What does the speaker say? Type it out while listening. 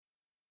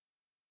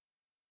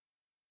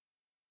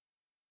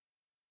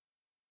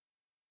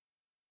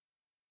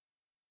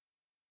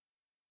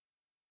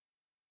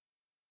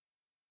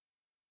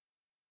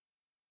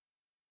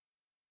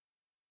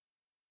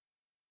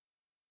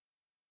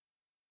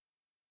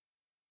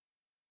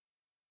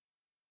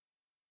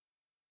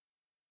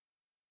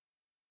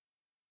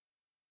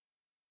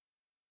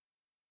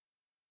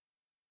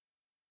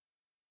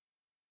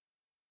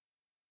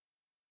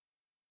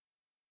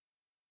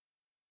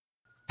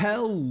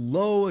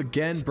Hello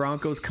again,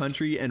 Broncos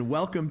country, and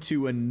welcome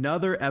to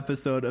another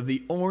episode of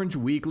the Orange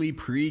Weekly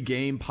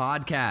pregame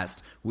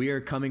podcast. We are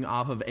coming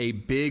off of a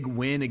big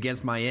win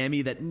against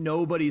Miami that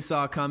nobody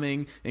saw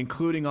coming,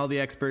 including all the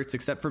experts,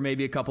 except for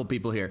maybe a couple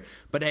people here.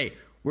 But hey,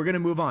 we're going to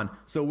move on.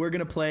 So we're going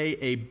to play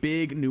a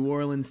big New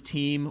Orleans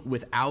team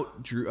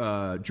without Drew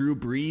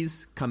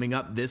Brees coming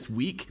up this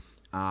week.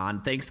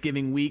 On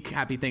Thanksgiving week.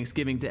 Happy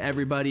Thanksgiving to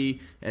everybody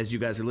as you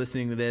guys are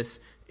listening to this.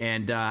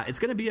 And it's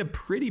going to be a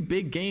pretty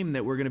big game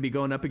that we're going to be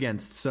going up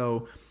against.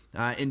 So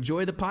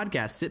enjoy the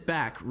podcast. Sit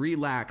back,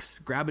 relax,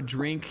 grab a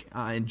drink,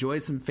 enjoy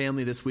some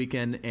family this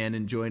weekend, and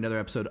enjoy another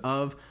episode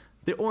of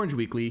the Orange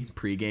Weekly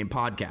pregame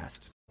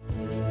podcast.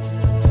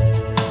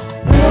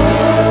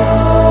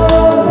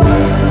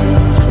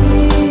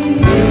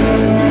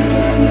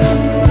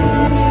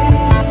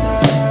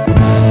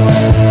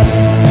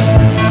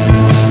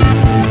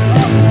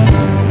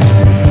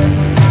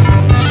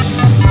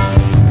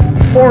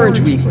 Orange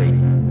Weekly,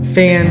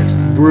 fans,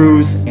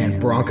 brews, and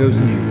Broncos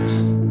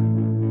news.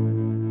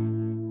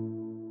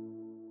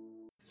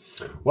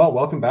 Well,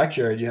 welcome back,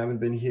 Jared. You haven't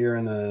been here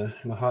in a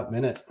hot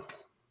minute.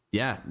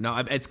 Yeah,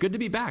 no, it's good to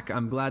be back.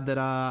 I'm glad that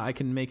I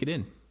can make it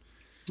in.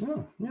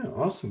 Oh, yeah,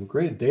 awesome.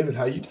 Great. David,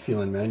 how you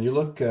feeling, man? You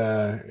look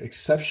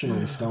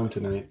exceptionally stoned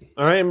tonight.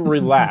 I'm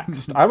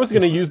relaxed. I was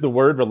going to use the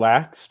word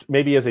relaxed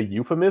maybe as a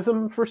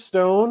euphemism for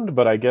stoned,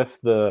 but I guess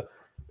the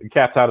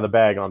cat's out of the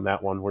bag on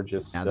that one. We're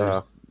just,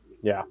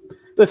 yeah.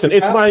 Listen, the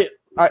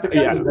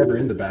cat was never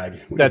in the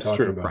bag. That's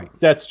true. Right.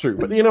 That's true.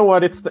 But you know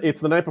what? It's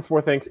the night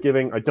before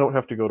Thanksgiving. I don't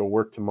have to go to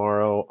work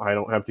tomorrow. I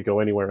don't have to go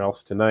anywhere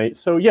else tonight.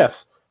 So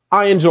yes,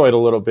 I enjoyed a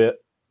little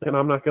bit, and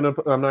I'm not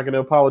gonna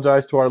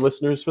apologize to our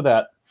listeners for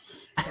that.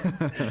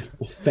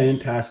 Well,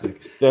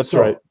 fantastic. That's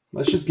right.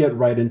 Let's just get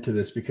right into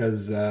this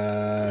because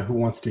who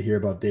wants to hear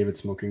about David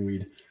smoking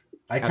weed?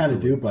 I kind of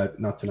do, but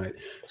not tonight.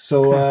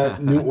 So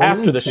New Orleans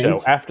after the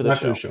Saints, show. After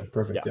the show.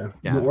 Perfect.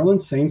 Yeah. New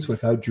Orleans Saints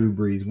without Drew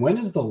Brees. When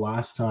is the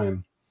last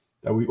time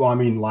that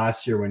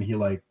last year when he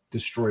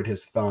destroyed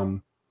his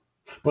thumb,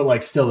 but it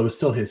was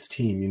still his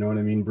team. You know what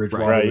I mean?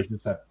 Bridgewater was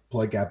just that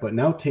plug gap. But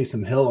now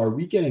Taysom Hill, are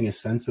we getting a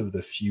sense of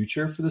the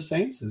future for the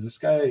Saints? Is this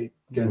guy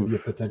going to be a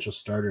potential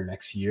starter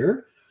next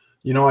year?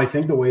 You know, I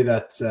think the way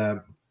that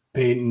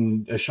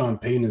Sean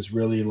Payton is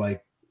really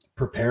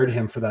prepared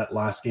him for that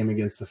last game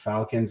against the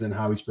Falcons and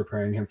how he's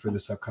preparing him for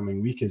this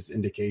upcoming week is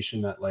indication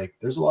that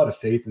there's a lot of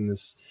faith in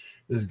this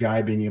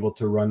guy being able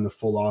to run the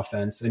full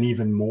offense and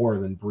even more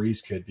than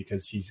Brees could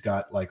because he's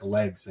got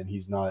legs and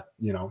he's not,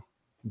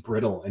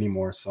 brittle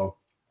anymore. So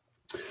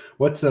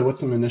what's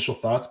some initial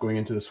thoughts going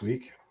into this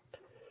week?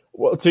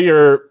 Well, to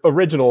your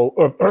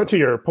to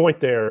your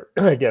point there,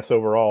 I guess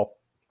overall,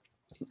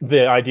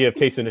 the idea of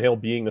Taysom Hill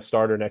being the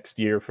starter next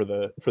year for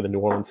the New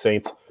Orleans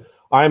Saints,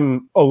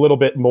 I'm a little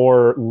bit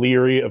more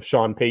leery of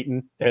Sean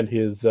Payton and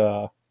his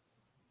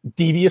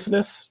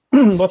deviousness,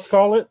 let's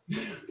call it.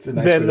 It's a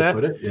nice way to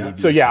put it. Yeah.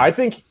 So yeah, I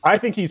think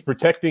he's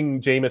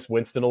protecting Jameis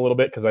Winston a little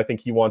bit because I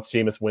think he wants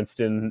Jameis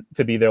Winston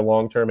to be their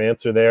long-term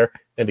answer there,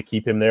 and to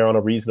keep him there on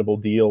a reasonable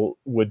deal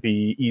would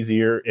be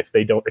easier if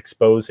they don't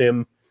expose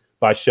him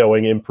by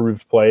showing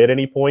improved play at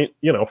any point,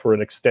 for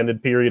an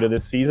extended period of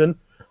this season.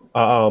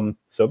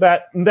 So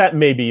that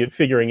may be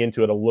figuring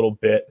into it a little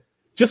bit.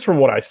 Just from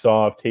what I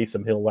saw of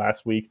Taysom Hill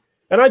last week.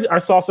 And I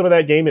saw some of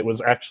that game. It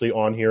was actually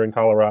on here in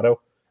Colorado,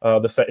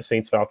 the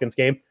Saints-Falcons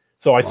game.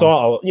 So I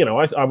saw,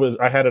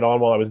 I had it on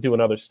while I was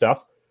doing other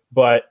stuff.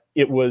 But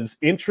it was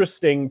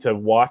interesting to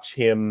watch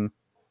him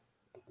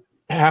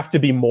have to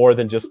be more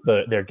than just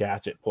their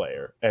gadget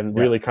player and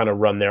really kind of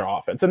run their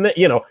offense. And,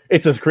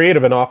 it's as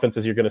creative an offense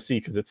as you're going to see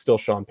because it's still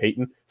Sean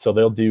Payton. So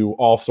they'll do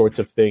all sorts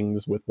of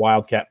things with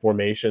wildcat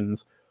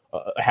formations,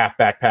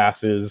 halfback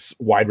passes,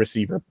 wide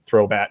receiver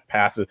throwback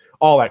passes,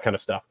 all that kind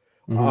of stuff.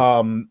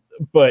 Mm-hmm.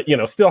 But,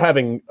 still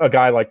having a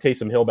guy like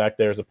Taysom Hill back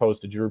there as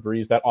opposed to Drew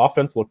Brees, that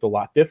offense looked a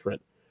lot different.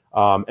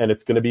 And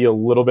it's going to be a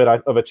little bit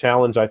of a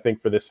challenge, I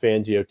think, for this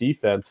Fangio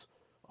defense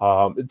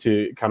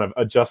to kind of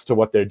adjust to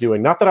what they're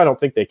doing. Not that I don't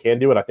think they can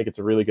do it. I think it's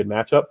a really good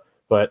matchup.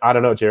 But I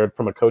don't know, Jared,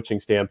 from a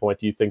coaching standpoint,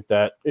 do you think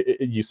that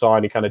you saw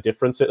any kind of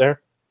difference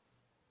there?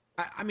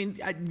 I mean,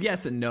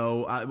 yes and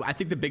no. I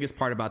think the biggest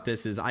part about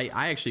this is I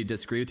actually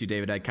disagree with you,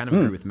 David. I kind of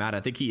agree with Matt.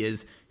 I think he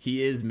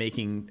is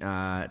making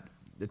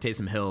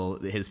Taysom Hill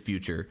his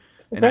future.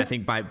 And I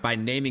think by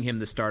naming him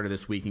the starter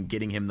this week and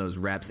getting him those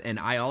reps, and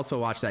I also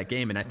watched that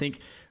game, and I think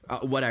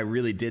what I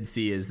really did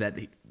see is that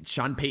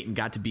Sean Payton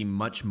got to be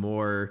much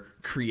more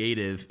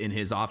creative in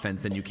his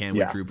offense than you can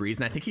with Drew Brees,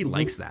 and I think he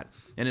likes that.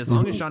 And as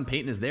long as Sean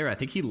Payton is there, I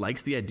think he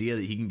likes the idea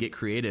that he can get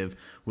creative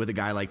with a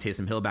guy like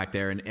Taysom Hill back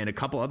there and a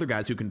couple other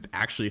guys who can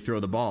actually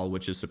throw the ball,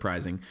 which is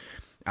surprising.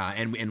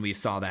 And we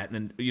saw that.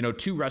 And,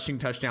 2 rushing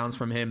touchdowns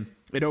from him,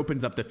 it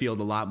opens up the field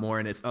a lot more.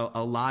 And it's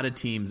a lot of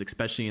teams,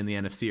 especially in the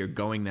NFC, are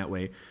going that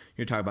way.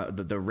 You're talking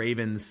about the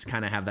Ravens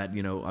kind of have that,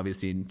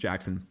 obviously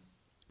Jackson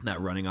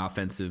running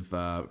offensive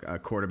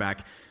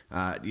quarterback.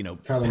 Pat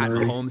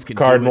Murray. Mahomes can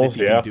Cardinals,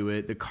 do it if he can do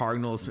it. The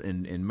Cardinals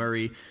and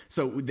Murray.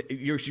 So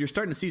you're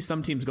starting to see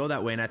some teams go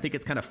that way, and I think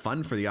it's kind of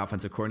fun for the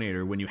offensive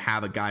coordinator when you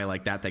have a guy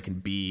like that can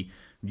be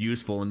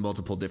useful in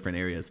multiple different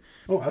areas.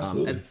 Oh,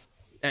 absolutely.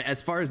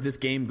 As far as this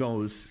game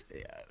goes,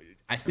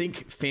 I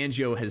think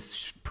Fangio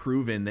has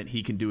proven that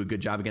he can do a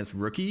good job against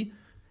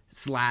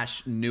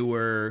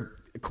rookie/newer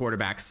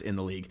quarterbacks in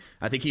the league.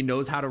 I think he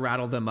knows how to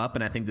rattle them up,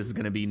 and I think this is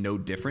going to be no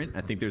different.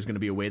 I think there's going to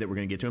be a way that we're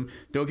going to get to him.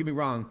 Don't get me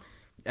wrong.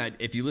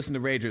 If you listen to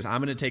Ragers, I'm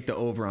going to take the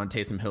over on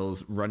Taysom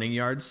Hill's running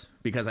yards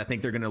because I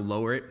think they're going to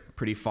lower it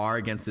pretty far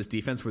against this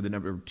defense. We're the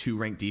number 2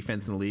 ranked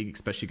defense in the league,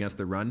 especially against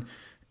the run.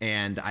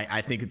 And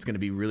I think it's going to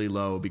be really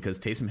low because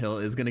Taysom Hill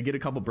is going to get a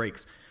couple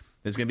breaks.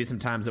 There's going to be some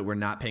times that we're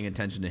not paying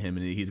attention to him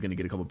and he's going to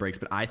get a couple breaks,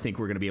 but I think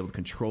we're going to be able to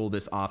control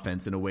this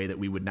offense in a way that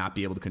we would not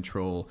be able to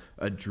control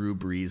a Drew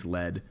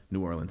Brees-led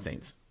New Orleans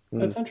Saints.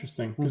 That's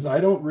interesting because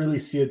I don't really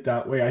see it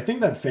that way. I think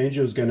that Fangio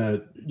is going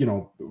to,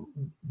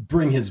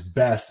 bring his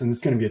best, and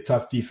it's going to be a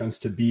tough defense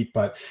to beat.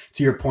 But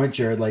to your point,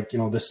 Jared,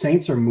 the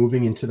Saints are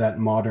moving into that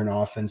modern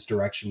offense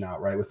direction now,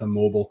 right? With a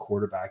mobile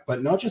quarterback,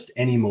 but not just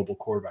any mobile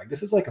quarterback.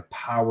 This is like a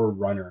power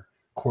runner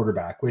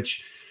quarterback,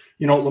 which,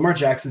 Lamar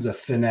Jackson's a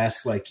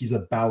finesse, he's a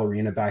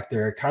ballerina back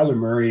there. Kyler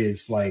Murray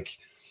is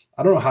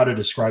I don't know how to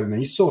describe him.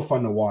 He's so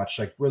fun to watch,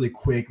 really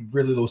quick,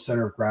 really low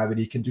center of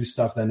gravity, can do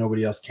stuff that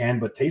nobody else can.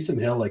 But Taysom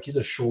Hill, he's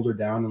a shoulder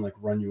down and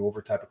run you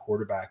over type of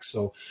quarterback.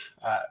 So,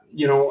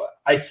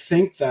 I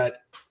think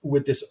that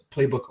with this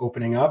playbook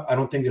opening up, I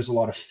don't think there's a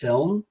lot of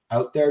film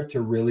out there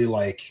to really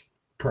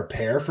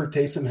prepare for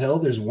Taysom Hill.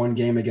 There's one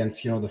game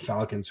against, the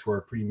Falcons, who are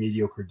a pretty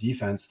mediocre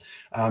defense.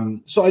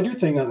 So I do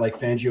think that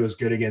Fangio is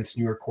good against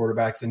newer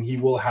quarterbacks, and he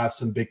will have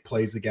some big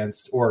plays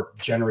against or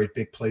generate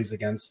big plays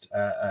against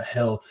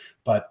Hill.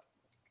 But,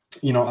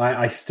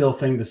 I still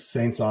think the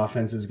Saints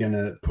offense is going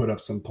to put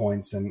up some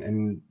points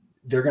and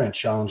they're going to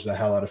challenge the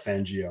hell out of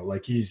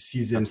Fangio.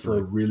 He's in for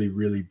a really,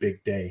 really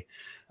big day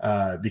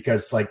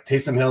because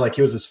Taysom Hill,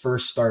 he was his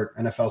first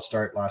NFL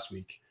start last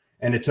week.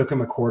 And it took him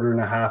a quarter and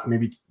a half,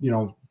 maybe,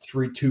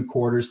 2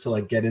 quarters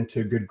to get into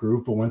a good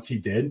groove. But once he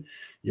did,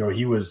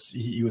 he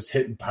was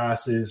hitting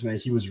passes, man.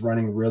 He was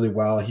running really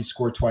well. He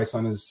scored twice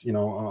on his,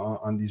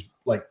 on these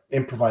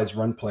improvised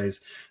run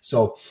plays.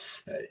 So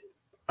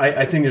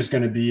I think there's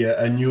going to be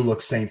a new look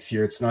Saints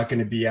here. It's not going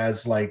to be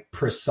as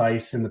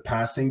precise in the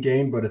passing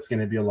game, but it's going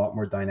to be a lot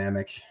more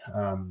dynamic.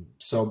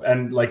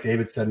 And like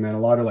David said, man, a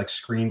lot of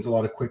screens, a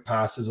lot of quick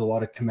passes, a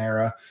lot of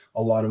Kamara,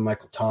 a lot of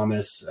Michael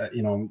Thomas.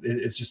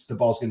 It's just the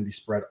ball's going to be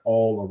spread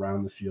all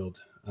around the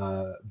field.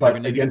 But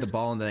against get the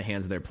ball in the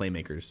hands of their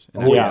playmakers,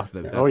 and that's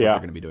what they're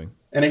going to be doing.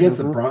 And against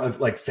the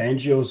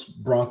Fangio's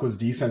Broncos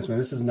defense, man,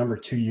 this is number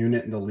 2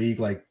 unit in the league.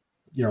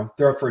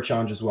 They're up for a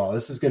challenge as well.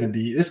 This could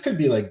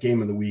be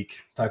game of the week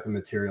type of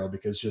material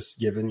because just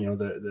given,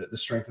 the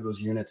strength of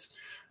those units.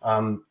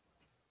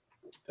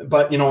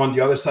 But, on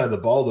the other side of the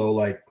ball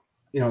though,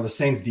 the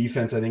Saints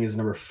defense, I think is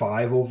number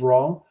 5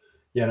 overall.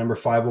 Yeah. Number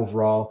 5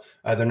 overall.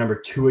 They're number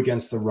 2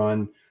 against the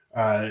run.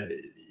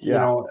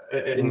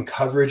 In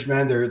coverage,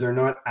 man, they're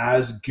not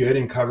as good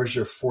in coverage.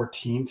 They're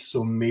 14th.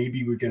 So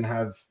maybe we can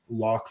have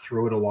Locke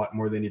throw it a lot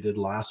more than he did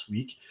last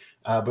week.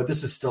 But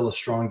this is still a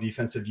strong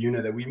defensive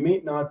unit that we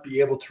may not be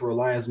able to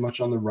rely as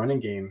much on the running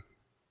game,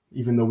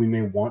 even though we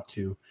may want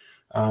to.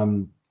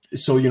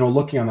 So,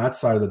 looking on that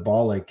side of the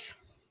ball,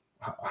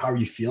 how are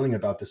you feeling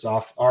about this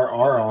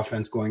our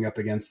offense going up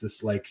against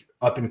this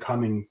up and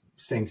coming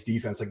Saints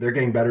defense? They're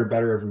getting better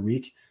every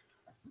week.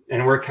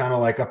 And we're kind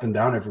of up and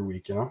down every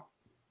week,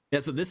 Yeah,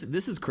 so this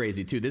is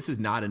crazy too. This is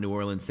not a New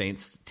Orleans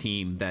Saints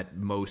team that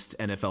most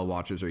NFL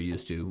watchers are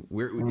used to.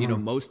 We're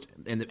most,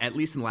 and at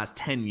least in the last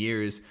 10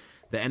 years,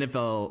 the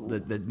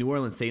NFL, the New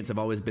Orleans Saints have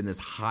always been this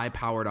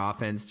high-powered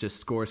offense, just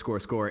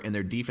score, and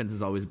their defense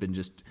has always been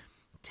just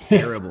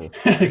terrible.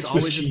 It's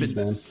always just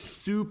been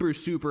super,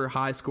 super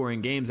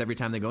high-scoring games every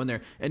time they go in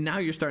there. And now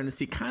you're starting to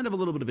see kind of a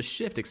little bit of a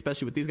shift,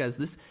 especially with these guys.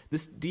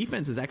 This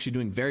defense is actually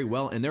doing very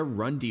well, and their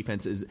run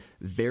defense is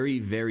very,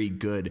 very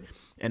good.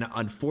 And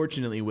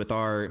unfortunately, with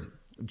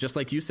just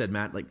like you said,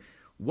 Matt,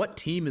 what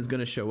team is going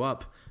to show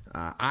up?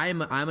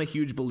 I'm a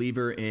huge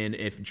believer in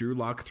if Drew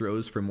Lock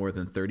throws for more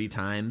than 30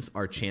 times,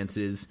 our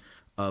chances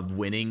of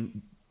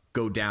winning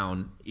go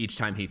down each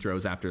time he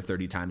throws after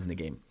 30 times in a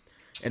game.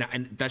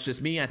 And that's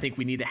just me. I think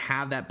we need to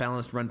have that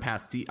balanced run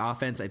pass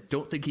offense. I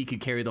don't think he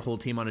could carry the whole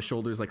team on his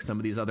shoulders like some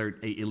of these other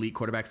elite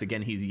quarterbacks.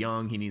 Again, he's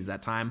young. He needs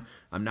that time.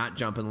 I'm not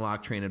jumping the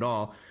Lock train at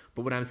all.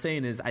 But what I'm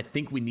saying is I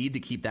think we need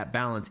to keep that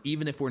balance,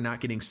 even if we're not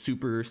getting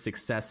super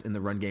success in the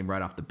run game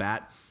right off the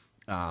bat.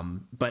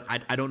 But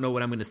I don't know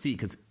what I'm going to see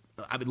because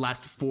the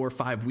last 4 or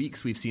 5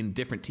 weeks, we've seen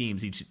different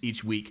teams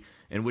each week.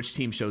 And which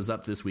team shows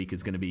up this week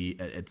is going to be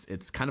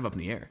it's kind of up in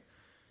the air.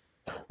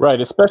 Right,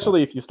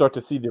 especially if you start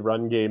to see the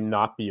run game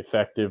not be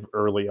effective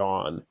early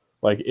on.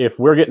 If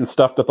we're getting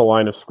stuffed at the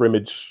line of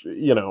scrimmage,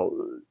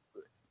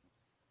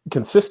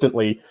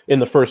 consistently in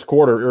the first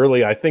quarter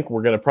early, I think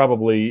we're going to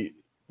probably,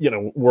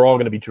 we're all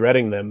going to be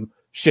dreading them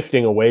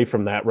shifting away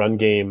from that run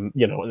game,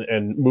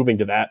 and moving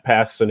to that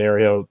pass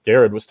scenario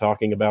Jared was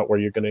talking about, where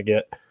you're going to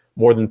get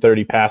more than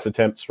 30 pass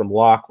attempts from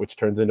Locke, which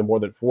turns into more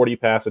than 40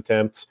 pass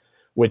attempts,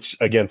 which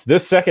against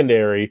this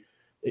secondary,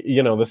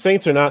 the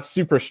Saints are not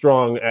super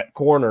strong at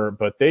corner,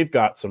 but they've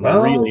got some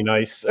really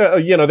nice,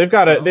 they've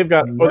got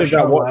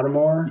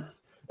Lattimore.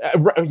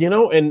 And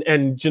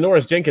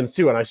Janoris Jenkins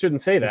too, and I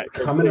shouldn't say that.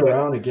 He's coming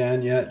around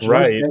again, yeah.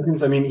 Janoris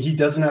Jenkins, I mean, he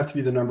doesn't have to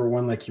be the number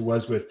one like he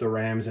was with the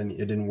Rams, and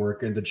it didn't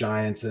work in the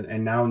Giants,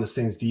 and now in the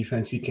Saints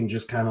defense, he can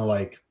just kind of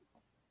like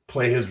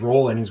play his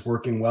role, and he's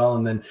working well.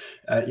 And then,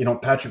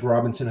 Patrick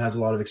Robinson has a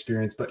lot of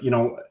experience, but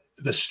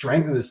the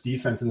strength of this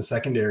defense in the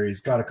secondary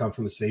has got to come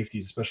from the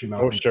safeties, especially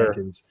Malcolm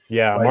Jenkins.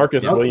 Yeah, right?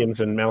 Marcus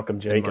Williams and Malcolm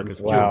Jenkins.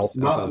 Wow.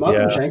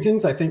 Malcolm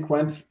Jenkins, I think,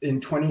 went in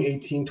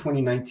 2018,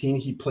 2019,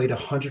 he played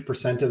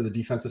 100% of the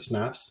defensive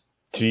snaps.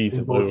 Jeez,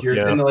 in both years.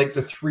 Yeah. And like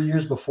the 3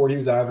 years before, he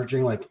was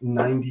averaging like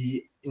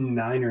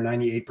 99 or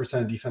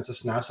 98% of defensive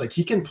snaps. Like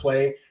he can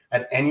play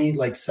at any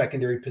like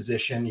secondary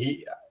position.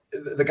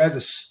 The guy's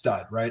a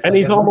stud, right? And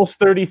he's almost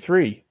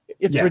 33.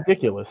 It's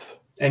ridiculous.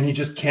 And he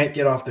just can't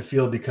get off the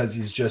field because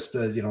he's just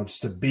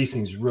just a beast,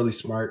 and he's really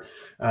smart.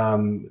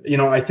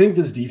 I think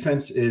this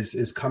defense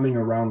is coming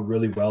around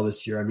really well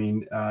this year. I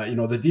mean,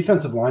 the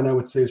defensive line, I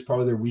would say, is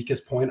probably their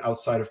weakest point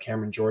outside of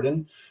Cameron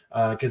Jordan,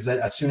 because then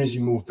as soon as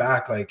you move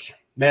back, like,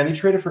 man, they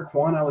traded for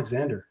Quan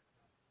Alexander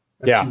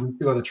a few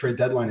weeks ago, the trade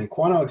deadline, and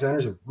Quan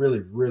Alexander's a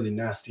really, really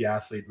nasty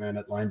athlete, man,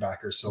 at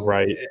linebacker. So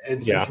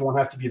and since won't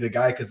have to be the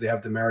guy because they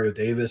have Demario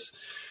Davis.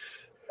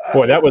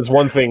 Boy, that was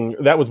one thing.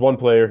 That was one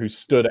player who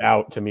stood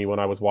out to me when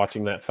I was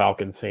watching that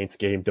Falcons Saints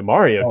game.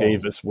 Demario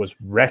Davis was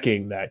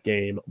wrecking that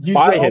game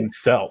by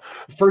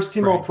himself. First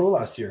team All-Pro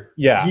last year.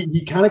 Yeah.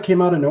 He kind of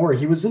came out of nowhere.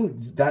 He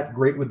wasn't that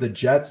great with the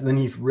Jets, and then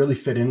he really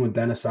fit in with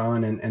Dennis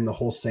Allen and the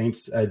whole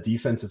Saints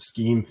defensive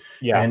scheme.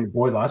 Yeah. And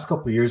boy, last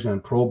couple of years, man,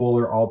 Pro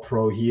Bowler,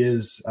 All-Pro, he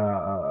is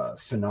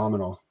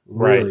phenomenal.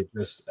 Really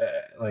just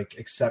like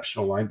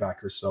exceptional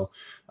linebacker. So,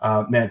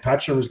 man, Pat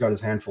Shurmur's got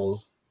his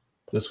handful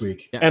this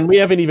week. Yeah. And we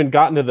haven't even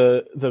gotten to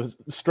the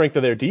strength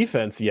of their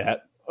defense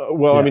yet.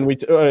 I mean,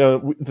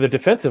 the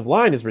defensive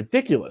line is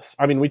ridiculous.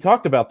 I mean, we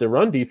talked about their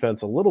run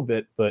defense a little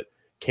bit, but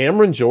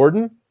Cameron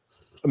Jordan,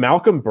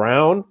 Malcolm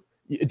Brown,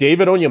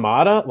 David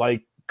Onyemata,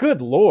 like,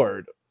 good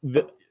Lord.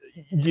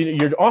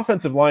 Your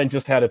offensive line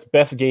just had its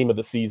best game of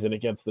the season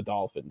against the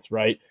Dolphins,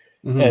 right?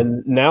 Mm-hmm.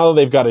 And now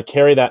they've got to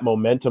carry that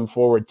momentum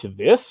forward to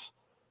this.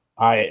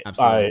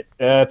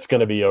 That's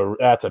going to be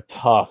that's a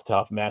tough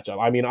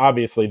matchup. I mean,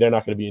 obviously they're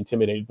not going to be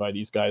intimidated by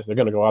these guys. They're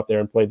going to go out there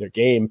and play their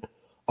game.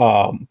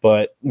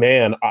 But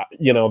man,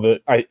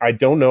 I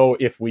don't know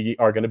if we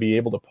are going to be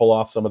able to pull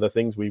off some of the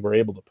things we were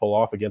able to pull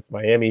off against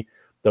Miami.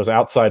 Those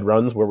outside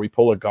runs where we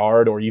pull a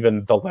guard or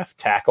even the left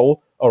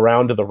tackle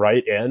around to the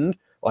right end.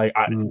 Like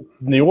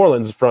New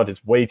Orleans front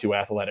is way too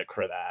athletic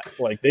for that.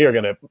 Like they're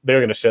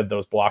gonna shed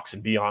those blocks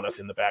and be on us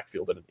in the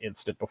backfield in an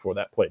instant before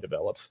that play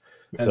develops.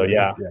 So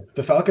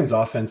the Falcons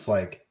offense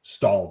like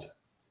stalled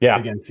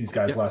against these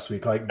guys last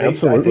week. Like I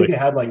think they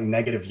had like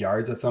negative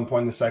yards at some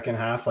point in the second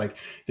half. Like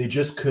they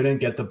just couldn't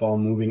get the ball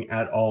moving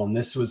at all. And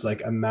this was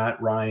like a Matt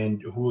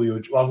Ryan,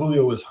 Julio. Well,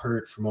 Julio was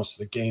hurt for most of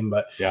the game,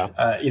 but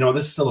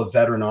this is still a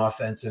veteran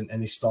offense, and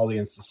they stalled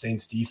against the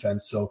Saints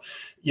defense. So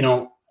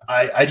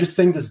I just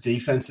think this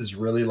defense is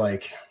really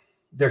like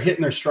they're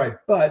hitting their stride.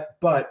 But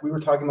we were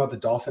talking about the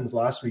Dolphins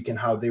last week and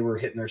how they were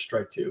hitting their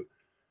stride too.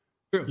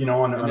 True.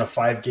 On a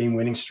 5-game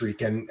winning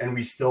streak, and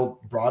we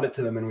still brought it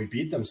to them and we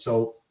beat them.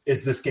 So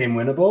is this game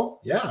winnable?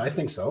 Yeah, I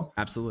think so.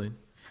 Absolutely.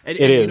 And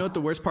you know what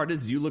the worst part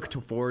is? You look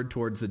forward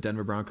towards the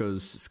Denver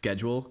Broncos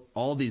schedule.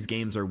 All these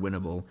games are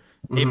winnable.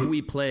 Mm-hmm. If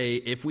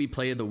we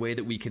play the way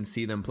that we can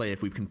see them play,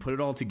 if we can put it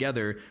all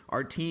together,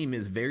 our team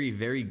is very,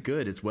 very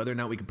good. It's whether or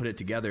not we can put it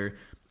together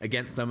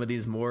against some of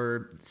these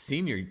more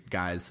senior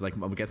guys, like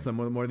against some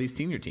more of these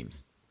senior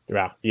teams.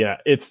 Yeah.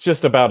 It's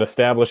just about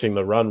establishing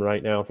the run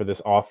right now for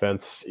this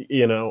offense,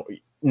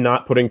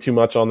 not putting too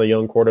much on the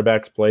young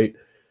quarterback's plate.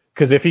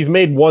 Because if he's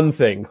made one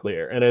thing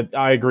clear, and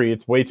I agree,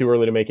 it's way too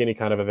early to make any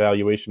kind of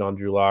evaluation on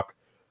Drew Lock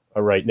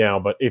right now,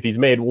 but if he's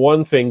made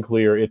one thing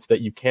clear, it's that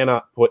you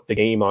cannot put the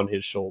game on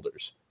his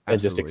shoulders and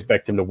just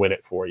expect him to win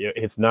it for you.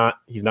 He's not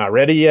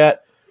ready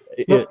yet.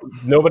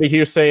 Nobody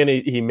here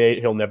saying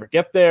he'll never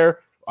get there.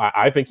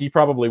 I think he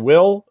probably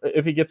will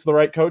if he gets the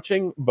right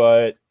coaching,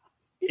 but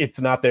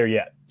it's not there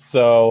yet.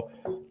 So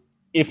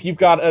if you've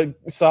got a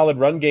solid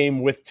run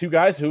game with two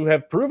guys who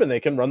have proven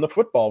they can run the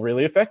football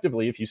really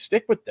effectively, if you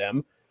stick with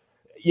them,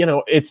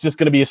 it's just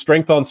going to be a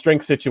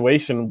strength-on-strength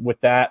situation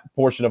with that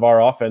portion of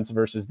our offense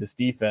versus this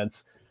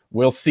defense.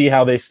 We'll see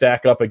how they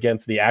stack up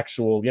against the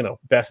actual,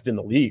 best in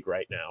the league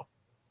right now.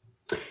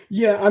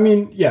 Yeah, I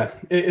mean,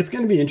 it's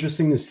going to be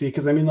interesting to see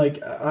because, I mean, like,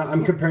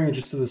 I'm comparing it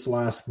just to this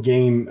last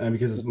game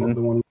because it's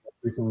the one we've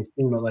recently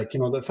seen. But, like,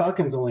 the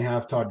Falcons only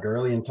have Todd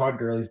Gurley, and Todd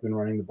Gurley's been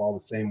running the ball the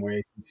same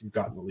way since he's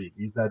gotten the league.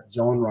 He's that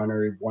zone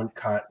runner, one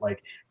cut.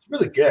 Like, it's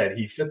really good.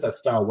 He fits that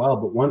style well.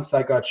 But once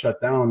that got shut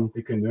down,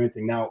 they couldn't do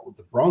anything. Now, with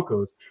the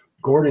Broncos,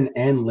 Gordon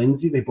and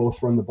Lindsay, they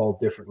both run the ball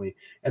differently.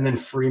 And then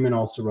Freeman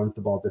also runs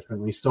the ball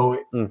differently.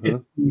 So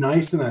it's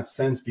nice in that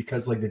sense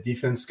because like the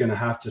defense is going to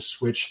have to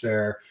switch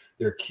their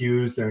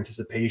cues, their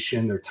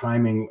anticipation, their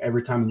timing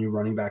every time a new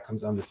running back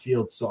comes on the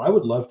field. So I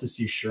would love to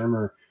see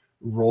Shurmur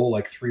roll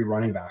like 3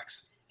 running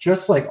backs,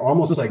 just like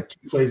almost like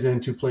 2 plays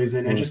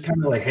in, and just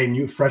kind of like, hey,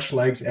 new fresh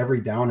legs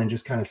every down and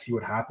just kind of see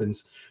what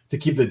happens to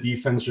keep the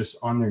defense just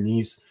on their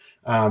knees.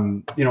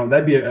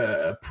 That'd be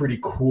a pretty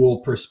cool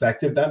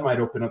perspective. That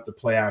might open up the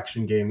play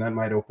action game. That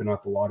might open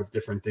up a lot of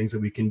different things that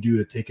we can do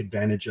to take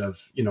advantage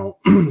of,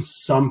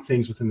 some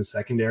things within the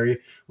secondary.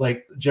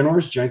 Like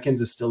Janoris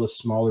Jenkins is still a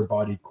smaller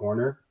bodied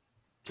corner.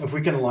 If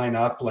we can line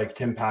up like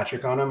Tim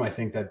Patrick on him, I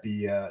think that'd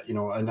be, a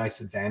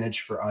nice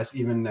advantage for us,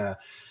 even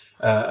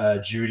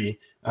Judy.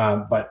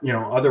 But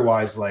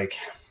otherwise, like,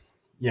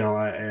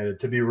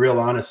 to be real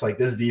honest, like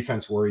this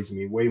defense worries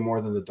me way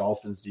more than the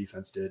Dolphins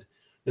defense did.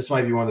 This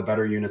might be one of the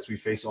better units we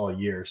face all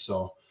year.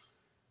 So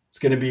it's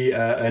going to be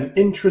an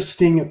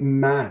interesting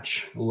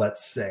match,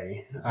 let's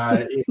say.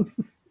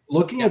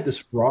 Looking at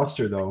this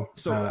roster, though.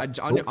 So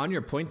on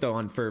your point,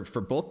 though,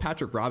 for both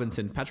Patrick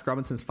Robinson's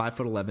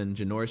 5'11",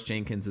 Janoris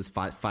Jenkins is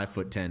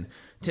 5'10".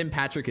 Tim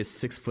Patrick is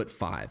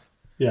 6'5".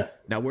 Yeah.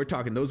 Now we're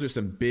talking; those are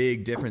some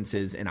big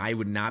differences, and I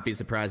would not be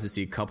surprised to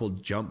see a couple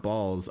jump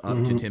balls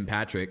up to Tim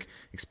Patrick,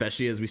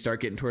 especially as we start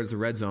getting towards the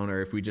red zone,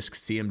 or if we just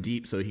see him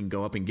deep so he can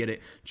go up and get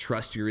it.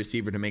 Trust your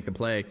receiver to make the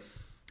play.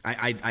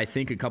 I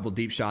think a couple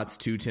deep shots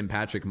to Tim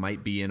Patrick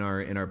might be in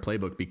our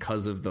playbook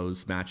because of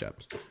those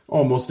matchups.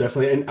 Oh, most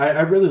definitely. And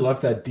I really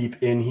love that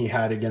deep in he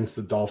had against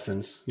the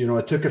Dolphins.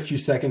 It took a few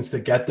seconds to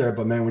get there,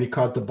 but man, when he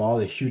caught the ball,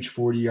 a huge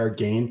 40-yard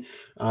gain.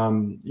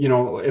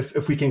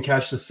 If we can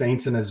catch the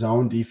Saints in a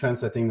zone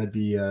defense, I think that'd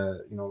be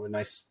a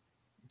nice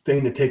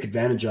thing to take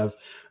advantage of.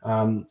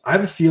 I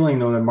have a feeling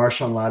though that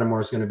Marshawn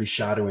Lattimore is going to be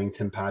shadowing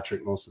Tim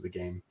Patrick most of the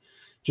game.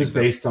 Just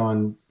based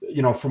on,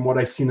 from what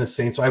I've seen the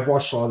Saints. So I've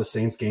watched a lot of the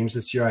Saints games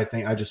this year. I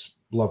think I just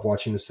love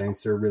watching the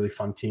Saints. They're a really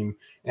fun team.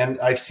 And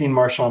I've seen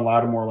Marshawn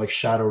Lattimore like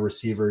shadow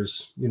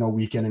receivers,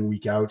 week in and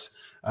week out.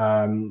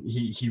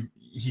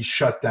 He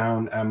shut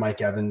down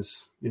Mike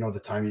Evans,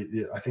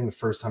 I think the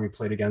first time he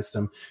played against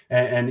him.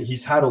 And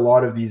he's had a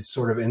lot of these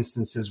sort of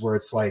instances where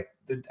it's like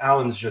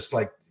Allen's just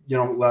like,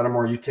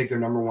 Lattimore, you take their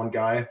number one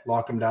guy,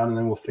 lock him down, and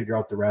then we'll figure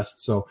out the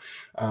rest. So,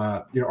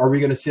 are we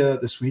going to see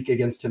that this week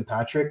against Tim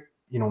Patrick?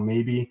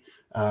 Maybe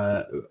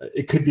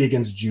it could be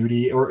against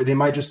Judy, or they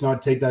might just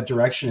not take that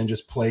direction and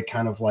just play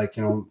kind of like,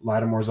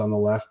 Lattimore's on the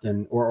left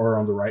or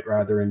on the right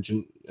rather, and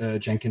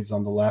Jenkins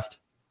on the left.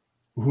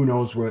 Who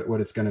knows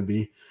what it's going to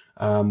be.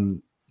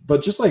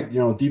 But just like,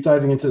 deep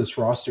diving into this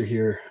roster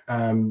here,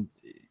 we're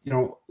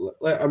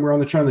on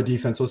the trend of the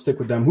defense. Let's stick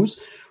with them.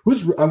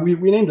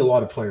 We named a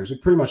lot of players. We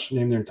pretty much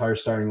named their entire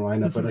starting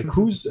lineup, but like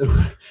who's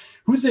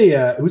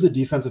a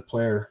defensive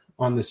player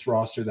on this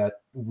roster that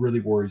really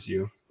worries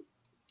you?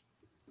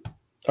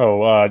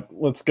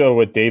 Let's go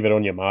with David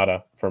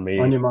Onyemata for me.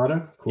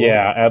 Onyemata? Cool.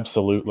 Yeah,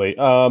 absolutely.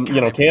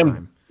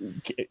 Cam,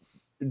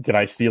 did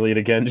I steal it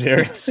again,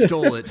 Jared?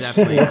 Stole it,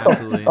 definitely,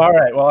 absolutely. All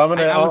right, well,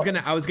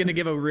 I was gonna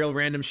give a real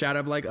random shout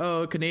out, like,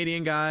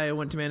 Canadian guy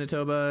went to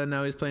Manitoba, and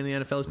now he's playing in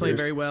the NFL. He's playing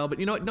very well, but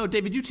no,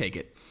 David, you take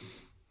it.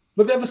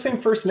 But they have the same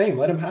first name.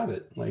 Let him have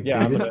it. Like, yeah,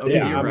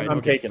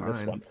 I'm taking fine.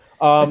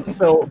 This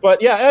one.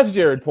 But yeah, as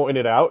Jared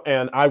pointed out,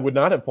 and I would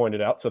not have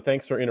pointed out, so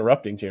thanks for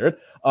interrupting, Jared.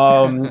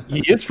 He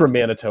is from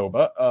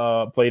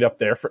Manitoba, played up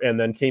there, and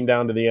then came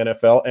down to the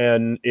NFL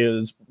and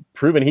is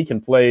proven he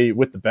can play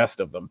with the best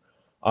of them.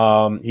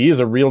 He is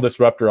a real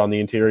disruptor on the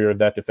interior of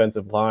that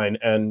defensive line,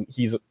 and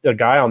he's a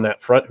guy on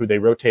that front who they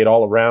rotate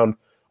all around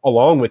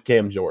along with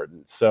Cam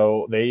Jordan.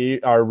 So they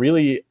are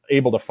really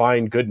able to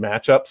find good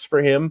matchups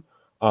for him.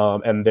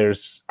 And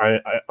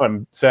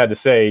I'm sad to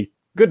say,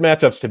 good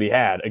matchups to be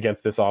had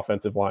against this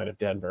offensive line of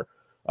Denver.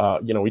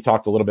 We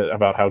talked a little bit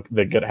about how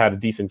they had a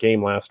decent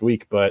game last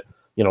week, but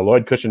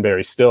Lloyd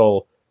Cushenberry's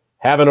still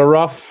having a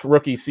rough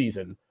rookie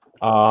season.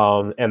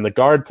 And the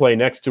guard play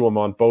next to him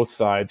on both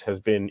sides has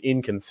been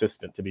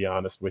inconsistent, to be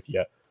honest with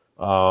you.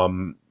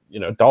 Dalton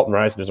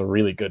Risner is a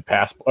really good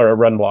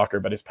run blocker,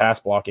 but his pass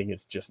blocking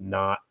is just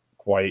not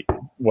quite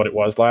what it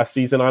was last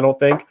season, I don't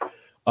think.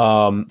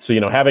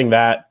 Having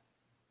that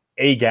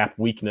A-gap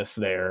weakness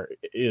there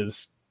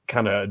is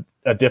kind of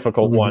a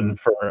difficult one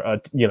for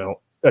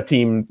a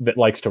team that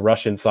likes to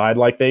rush inside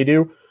like they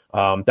do.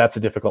 That's a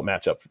difficult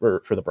matchup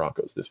for the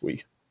Broncos this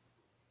week.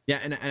 Yeah,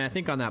 and I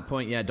think on that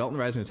point, Dalton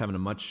Risner is having a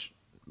much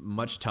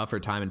tougher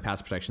time in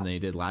pass protection than he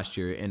did last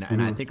year, and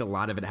I think a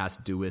lot of it has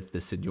to do with the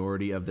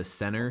seniority of the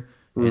center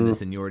and the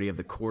seniority of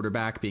the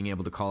quarterback being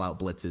able to call out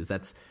blitzes.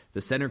 That's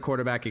the center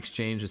quarterback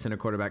exchange, the center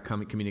quarterback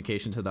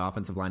communication to the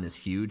offensive line is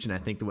huge, and I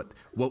think that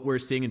what we're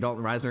seeing in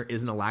Dalton Risner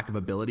isn't a lack of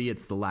ability,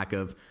 it's the lack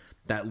of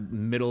that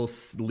middle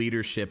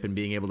leadership and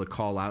being able to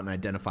call out and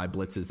identify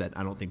blitzes that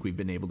I don't think we've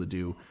been able to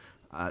do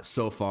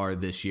so far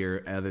this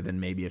year, other than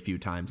maybe a few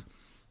times.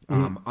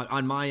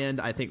 On my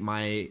end, I think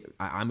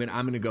I'm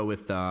gonna go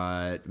with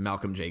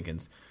Malcolm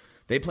Jenkins.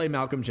 They play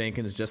Malcolm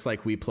Jenkins just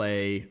like we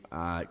play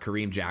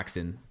Kareem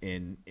Jackson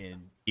in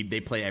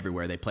they play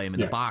everywhere. They play him in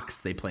the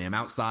box. They play him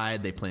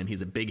outside. They play him.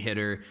 He's a big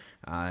hitter.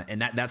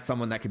 And that's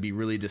someone that could be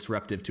really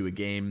disruptive to a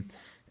game.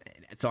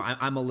 So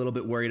I'm a little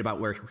bit worried about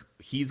where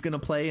he's going to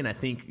play. And I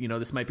think,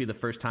 this might be the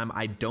first time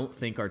I don't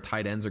think our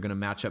tight ends are going to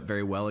match up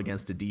very well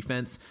against a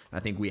defense.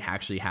 I think we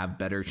actually have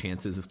better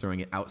chances of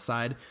throwing it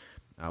outside.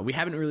 We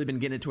haven't really been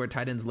getting it to our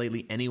tight ends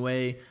lately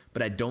anyway,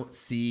 but I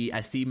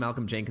see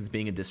Malcolm Jenkins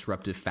being a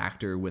disruptive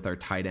factor with our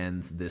tight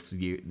ends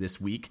this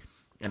week.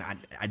 And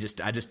I just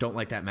don't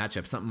like that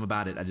matchup. Something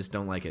about it. I just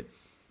don't like it.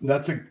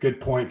 That's a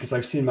good point, because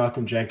I've seen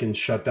Malcolm Jenkins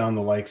shut down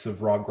the likes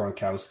of Rob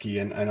Gronkowski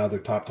and other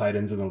top tight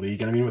ends in the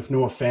league. And I mean, with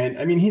Noah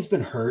Fant, he's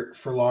been hurt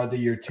for a lot of the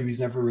year too.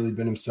 He's never really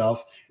been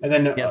himself. And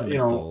then,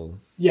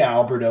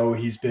 Alberto,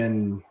 he's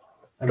been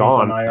he's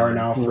on IR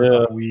now for a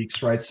couple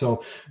weeks, right? So,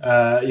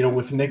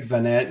 with Nick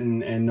Vanette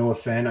and Noah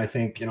Fant, I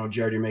think,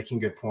 Jared, you're making a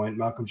good point.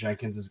 Malcolm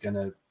Jenkins is going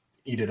to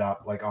eat it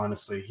up. Like,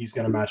 honestly, he's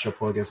going to match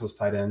up well against those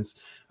tight ends.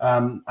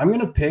 I'm going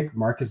to pick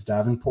Marcus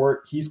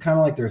Davenport. He's kind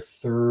of like their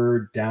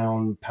third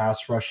down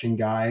pass rushing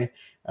guy.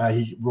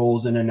 He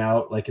rolls in and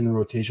out like in the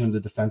rotation of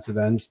the defensive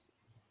ends.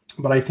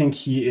 But I think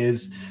he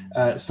is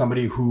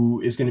somebody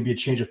who is going to be a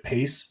change of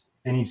pace,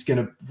 and he's going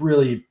to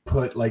really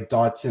put like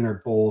Dotson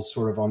or Bowles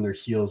sort of on their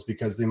heels,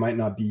 because they might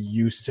not be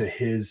used to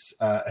his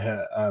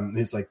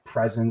like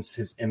presence,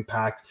 his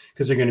impact,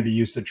 because they're going to be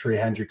used to Trey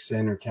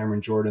Hendrickson or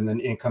Cameron Jordan.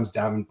 Then in comes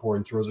Davenport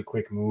and throws a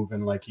quick move,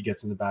 and like he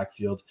gets in the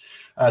backfield.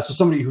 So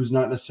somebody who's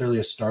not necessarily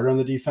a starter on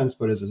the defense,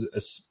 but is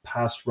a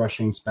pass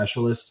rushing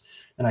specialist.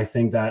 And I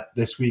think that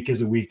this week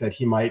is a week that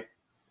he might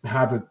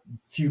have a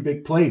few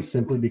big plays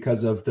simply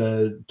because of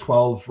the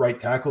 12 right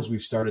tackles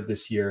we've started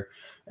this year.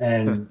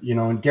 And,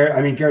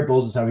 Garrett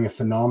Bowles is having a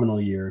phenomenal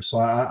year. So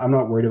I'm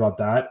not worried about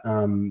that.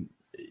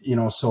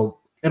 So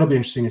it'll be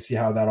interesting to see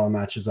how that all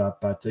matches up,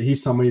 but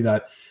he's somebody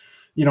that,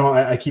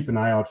 I keep an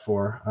eye out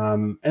for.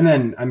 And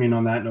then,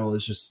 on that note,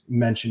 let's just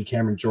mention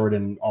Cameron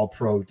Jordan, all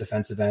pro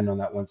defensive end on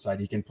that one side.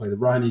 He can play the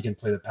run. He can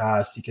play the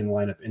pass. He can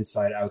line up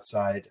inside,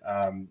 outside,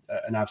 an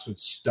absolute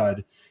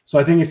stud. So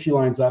I think if he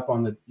lines up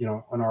on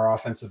on our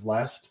offensive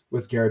left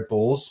with Garrett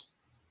Bowles,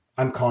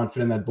 I'm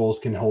confident that Bowles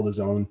can hold his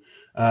own.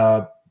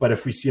 But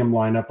if we see him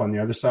line up on the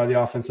other side of the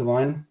offensive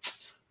line,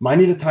 might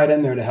need a tight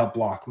end there to help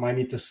block, might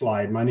need to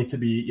slide, might need to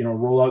be,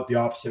 roll out the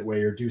opposite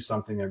way or do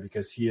something there,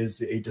 because he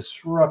is a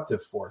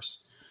disruptive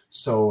force.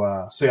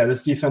 So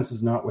this defense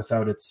is not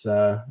without its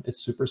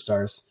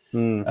superstars.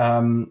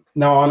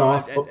 Now on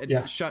off.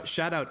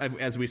 Shout out,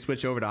 as we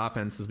switch over to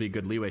offense, this will be a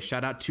good leeway.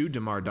 Shout out to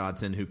DeMar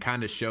Dotson, who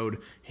kind of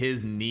showed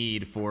his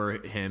need for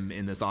him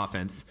in this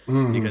offense,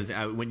 because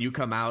when you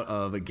come out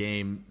of a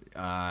game,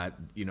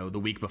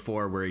 the week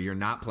before where you're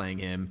not playing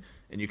him,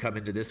 and you come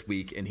into this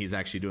week and he's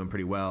actually doing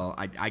pretty well,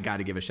 I got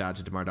to give a shout out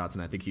to DeMar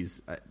Dotson. I think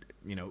he's,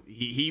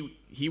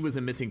 he was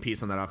a missing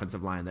piece on that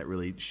offensive line that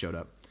really showed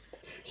up.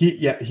 He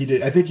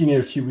did. I think he needed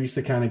a few weeks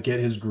to kind of get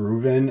his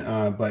groove in,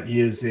 but he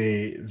is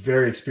a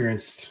very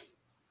experienced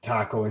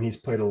tackle, and he's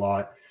played a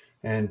lot.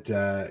 And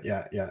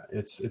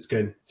it's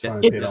good.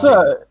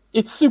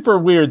 It's super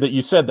weird that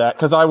you said that,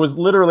 because I was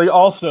literally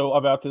also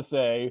about to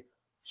say,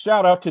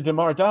 shout out to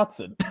DeMar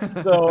Dotson.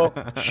 So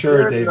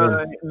sure,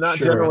 David. Not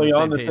generally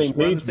on the same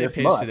page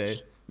today.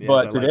 Yeah,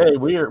 but today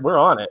we're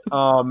on it.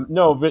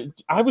 No, but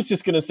I was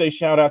just going to say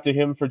shout out to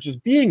him for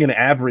just being an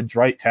average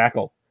right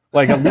tackle,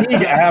 like a league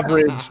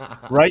average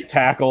right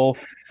tackle.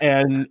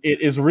 And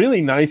it is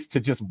really nice to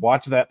just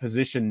watch that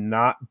position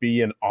not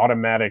be an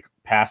automatic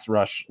pass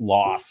rush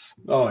loss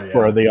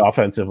for the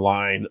offensive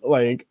line.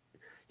 Like,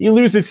 he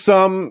loses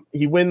some,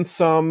 he wins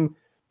some,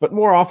 but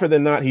more often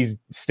than not, he's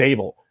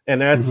stable. And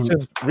that's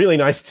just really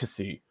nice to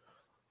see.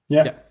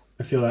 Yeah,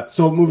 I feel that.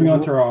 So moving on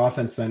to our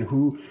offense then,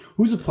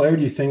 who's a player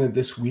do you think that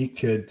this week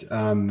could,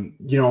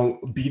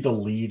 be the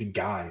lead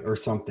guy or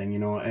something,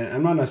 and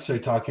I'm not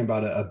necessarily talking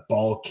about a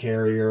ball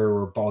carrier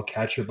or ball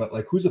catcher, but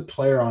like, who's a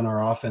player on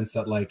our offense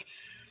that, like,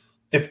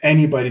 if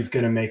anybody's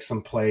going to make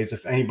some plays,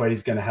 if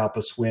anybody's going to help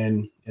us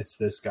win, it's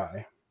this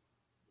guy.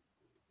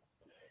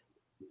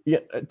 Yeah,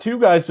 two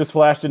guys just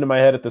flashed into my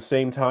head at the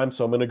same time,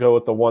 so I'm going to go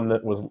with the one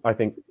that was, I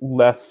think,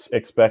 less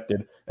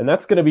expected, and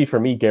that's going to be,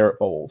 for me, Garrett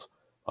Bowles.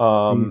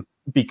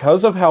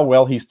 Because of how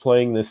well he's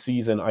playing this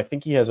season, I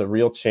think he has a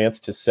real chance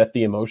to set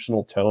the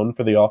emotional tone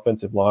for the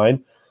offensive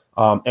line,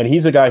 and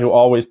he's a guy who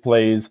always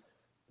plays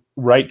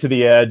right to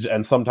the edge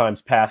and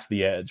sometimes past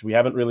the edge. We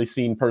haven't really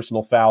seen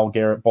personal foul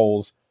Garrett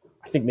Bowles.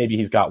 I think maybe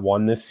he's got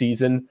one this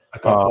season.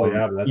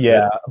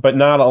 But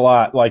not a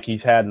lot like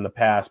he's had in the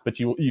past. But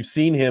you've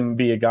seen him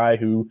be a guy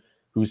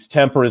whose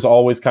temper is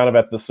always kind of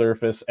at the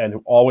surface and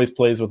who always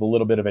plays with a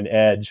little bit of an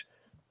edge.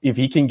 If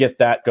he can get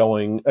that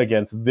going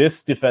against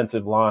this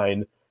defensive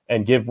line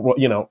and give,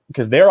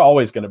 because they're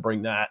always going to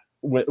bring that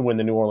when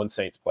the New Orleans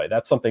Saints play.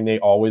 That's something they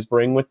always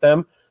bring with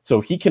them. So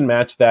if he can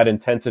match that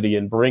intensity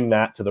and bring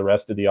that to the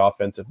rest of the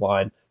offensive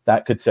line,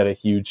 that could set a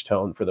huge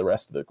tone for the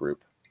rest of the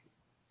group.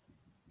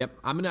 Yep,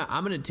 I'm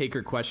gonna take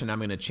her question. I'm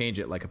gonna change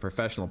it like a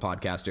professional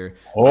podcaster.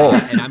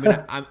 And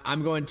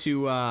I'm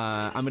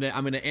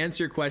gonna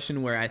answer your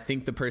question where I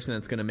think the person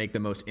that's gonna make the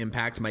most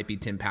impact might be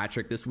Tim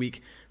Patrick this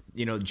week.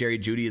 Jerry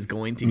Jeudy is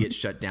going to get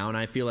shut down.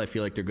 I feel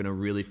like they're going to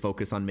really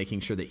focus on making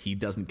sure that he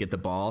doesn't get the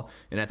ball.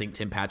 And I think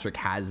Tim Patrick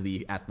has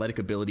the athletic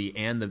ability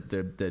and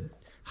the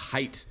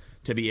height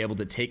to be able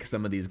to take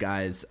some of these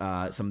guys,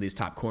 some of these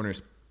top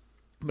corners.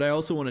 But I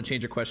also want to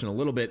change your question a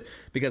little bit,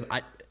 because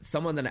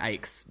someone that I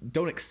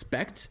don't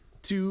expect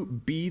to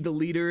be the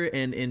leader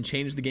and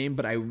change the game,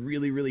 but I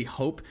really, really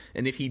hope,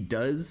 and if he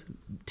does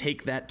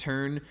take that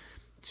turn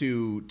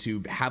to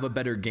have a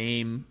better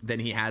game than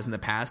he has in the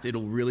past,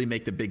 it'll really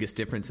make the biggest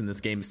difference in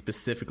this game,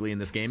 specifically in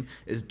this game,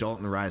 is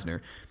Dalton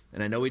Risner.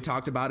 And I know we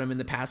talked about him in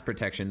the pass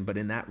protection, but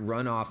in that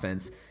run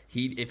offense,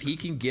 if he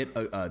can get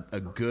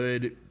a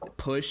good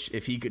push,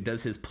 if he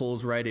does his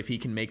pulls right, if he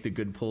can make the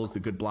good pulls,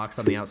 the good blocks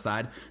on the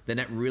outside, then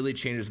that really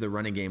changes the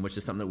running game, which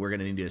is something that we're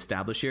going to need to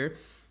establish here.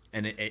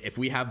 And if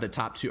we have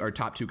our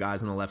top two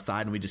guys on the left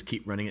side, and we just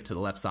keep running it to the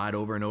left side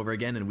over and over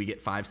again, and we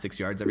get 5-6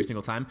 yards every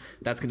single time,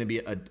 that's going to be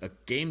a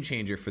game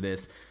changer for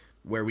this,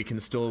 where we can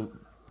still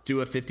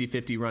do a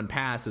 50-50 run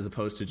pass as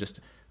opposed to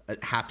just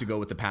have to go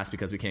with the pass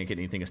because we can't get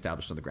anything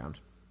established on the ground.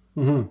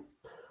 Mm-hmm.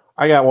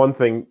 I got one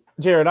thing,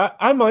 Jared.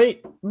 I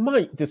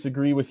might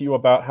disagree with you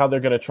about how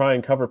they're going to try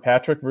and cover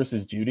Patrick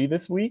versus Jeudy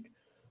this week.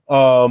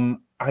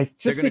 I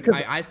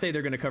say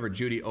they're going to cover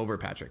Jeudy over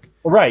Patrick.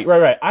 Right.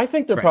 I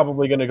think they're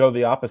probably going to go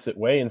the opposite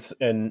way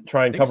and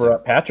try and cover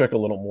up Patrick a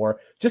little more.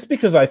 Just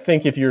because I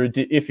think if your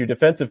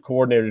defensive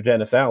coordinator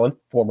Dennis Allen,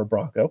 former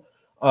Bronco,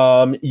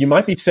 you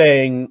might be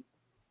saying,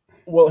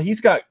 well,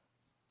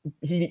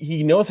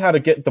 he knows how to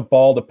get the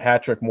ball to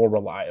Patrick more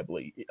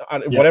reliably.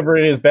 Whatever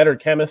it is, better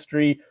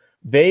chemistry.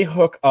 They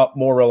hook up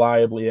more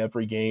reliably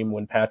every game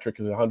when Patrick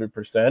is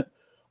 100%.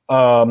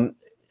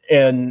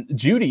 And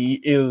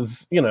Jeudy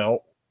is,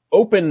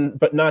 open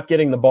but not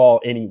getting the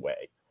ball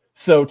anyway.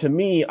 So to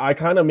me, I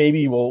kind of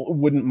maybe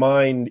wouldn't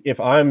mind if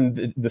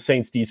I'm the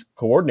Saints D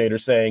coordinator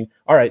saying,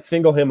 all right,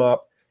 single him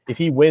up. If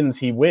he wins,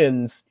 he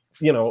wins.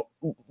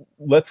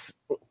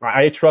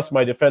 I trust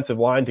my defensive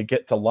line to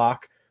get to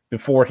Locke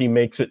before he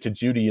makes it to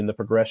Jeudy in the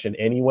progression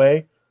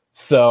anyway.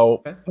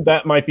 So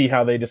that might be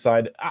how they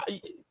decide.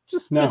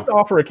 Just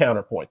offer a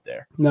counterpoint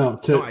there. No,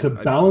 to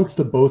balance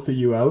the both of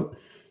you out,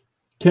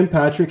 Tim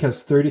Patrick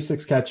has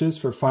 36 catches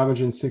for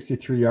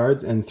 563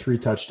 yards and 3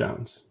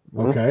 touchdowns.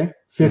 Okay.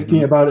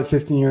 15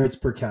 yards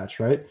per catch,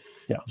 right?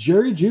 Yeah.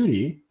 Jerry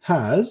Jeudy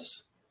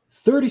has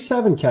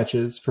 37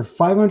 catches for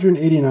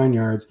 589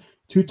 yards,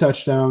 2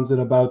 touchdowns,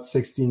 and about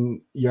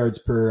 16 yards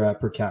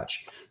per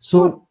catch.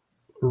 So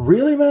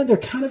really, man, they're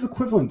kind of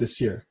equivalent this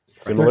year.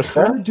 They're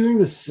kind of doing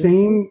the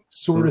same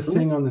sort of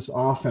thing on this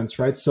offense,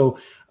 right? So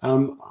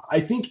I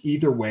think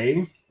either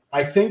way,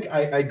 I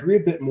agree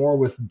a bit more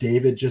with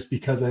David, just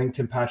because I think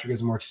Tim Patrick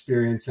has more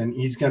experience, and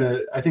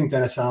I think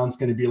Dennis Allen's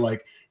going to be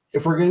like,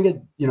 if we're going to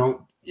get,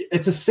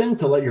 it's a sin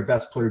to let your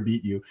best player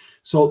beat you.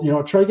 So,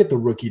 try to get the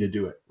rookie to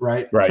do it,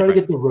 right? Try to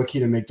get the rookie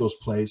to make those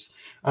plays.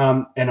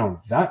 And on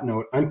that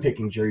note, I'm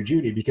picking Jerry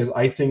Jeudy because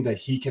I think that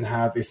he can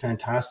have a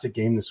fantastic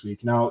game this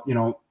week. Now,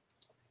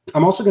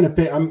 I'm also going to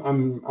pick. I'm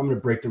going to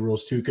break the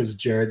rules too,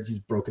 because he's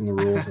broken the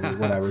rules or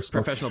whatever. So.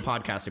 Professional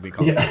podcasting, we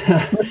call it.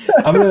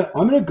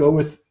 I'm going to go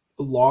with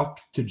Locke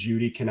to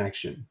Jeudy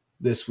connection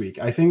this week.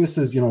 I think this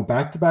is,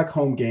 back-to-back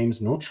home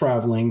games, no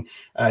traveling.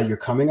 You're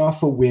coming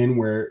off a win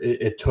where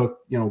it took,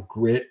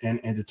 grit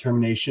and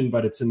determination,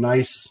 but it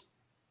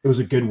was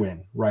a good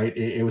win, right?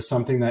 It was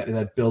something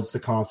that builds the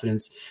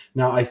confidence.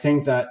 Now, I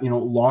think that,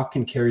 Locke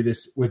can carry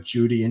this with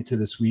Jeudy into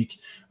this week.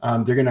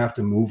 They're going to have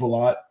to move a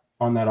lot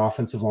on that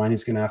offensive line.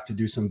 He's going to have to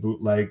do some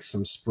bootlegs,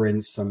 some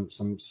sprints,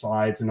 some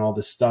slides, and all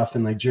this stuff.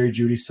 And like Jerry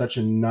Jeudy's such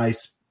a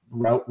nice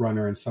route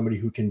runner and somebody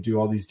who can do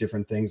all these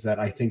different things that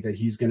I think that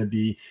he's going to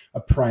be a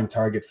prime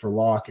target for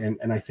Locke. And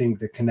I think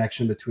the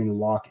connection between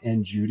Locke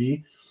and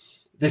Jeudy,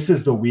 this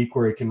is the week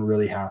where it can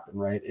really happen,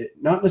 right?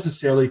 Not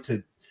necessarily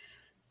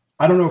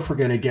I don't know if we're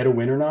going to get a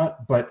win or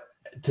not, but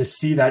to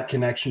see that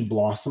connection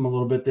blossom a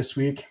little bit this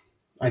week,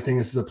 I think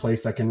this is a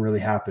place that can really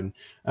happen,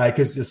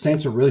 because the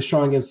Saints are really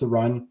strong against the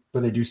run,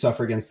 but they do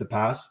suffer against the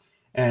pass.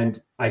 And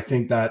I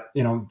think that,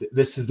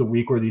 this is the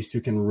week where these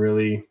two can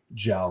really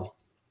gel.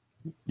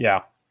 Yeah.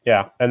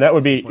 And that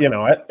would be,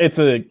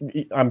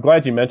 I'm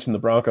glad you mentioned the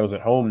Broncos at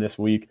home this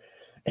week.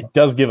 It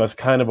does give us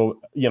kind of a,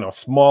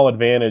 small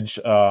advantage,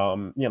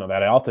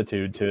 that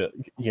altitude to,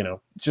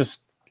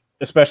 just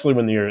especially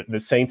when you're the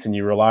Saints and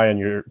you rely on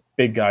your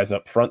big guys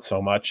up front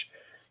so much.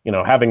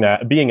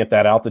 Being at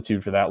that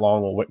altitude for that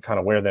long will kind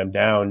of wear them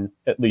down,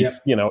 at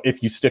least,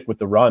 if you stick with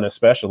the run,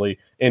 especially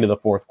into the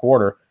fourth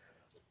quarter,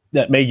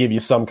 that may give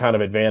you some kind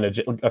of advantage,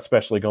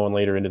 especially going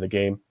later into the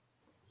game.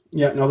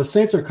 Yeah. Now the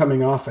Saints are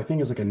coming off, I think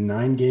it's like a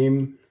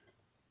 9-game.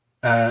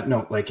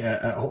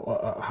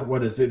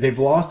 What is it? They've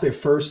lost their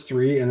first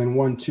 3 and then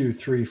 1, 2,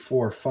 3,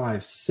 4,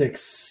 5,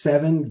 6,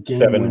 7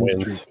 game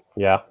win streak.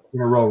 Yeah. In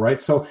a row. Right.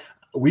 So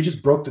we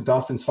just broke the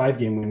Dolphins'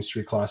 5-game winning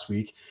streak last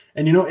week.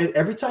 And,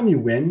 every time you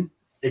win,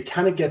 it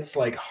kind of gets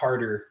like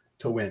harder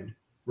to win,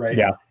 right?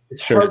 Yeah,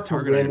 it's hard to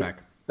win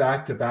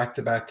back to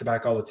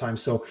back all the time.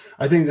 So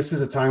I think this is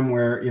a time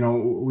where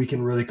we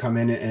can really come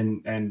in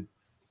and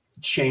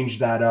change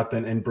that up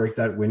and break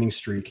that winning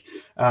streak.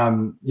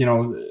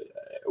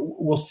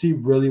 We'll see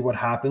really what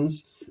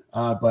happens.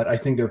 But I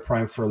think they're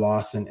primed for a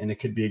loss, and it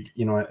could be,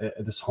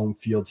 this home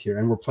field here.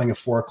 And we're playing a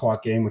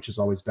 4:00 game, which is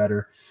always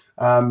better.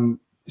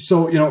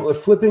 So,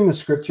 flipping the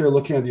script here,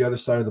 looking at the other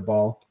side of the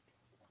ball,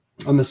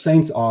 on the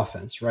Saints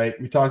offense, right?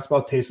 We talked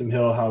about Taysom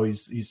Hill, how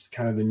he's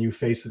kind of the new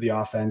face of the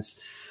offense.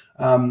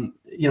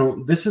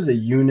 This is a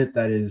unit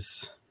that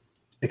is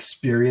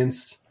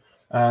experienced.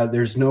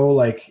 There's no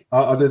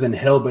other than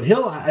Hill, but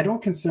Hill, I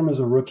don't consider him as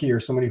a rookie or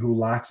somebody who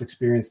lacks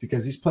experience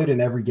because he's played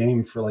in every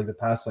game for the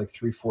past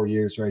 3-4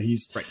 years, right?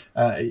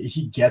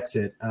 He gets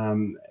it.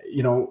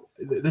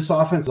 This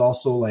offense is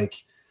also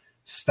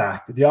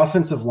stacked. The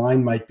offensive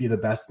line might be the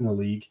best in the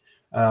league.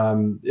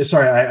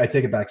 I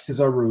take it back.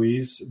 Cesar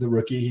Ruiz, the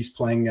rookie, he's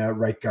playing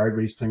right guard,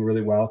 but he's playing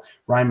really well.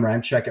 Ryan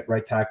Ramczyk at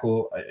right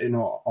tackle,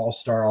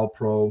 all-star,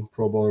 all-pro,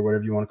 Pro Bowler,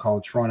 whatever you want to call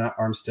it. Teron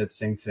Armstead,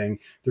 same thing.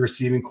 The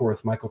receiving core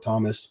with Michael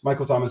Thomas.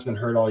 Michael Thomas has been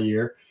hurt all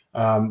year,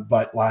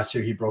 but last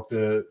year he broke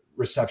the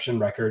reception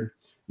record.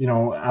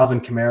 Alvin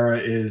Kamara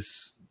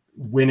is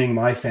winning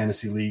my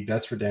fantasy league.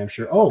 That's for damn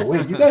sure. Oh,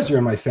 wait, you guys are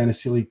in my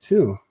fantasy league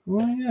too.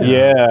 Well,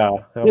 yeah.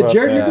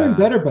 Jared, you're doing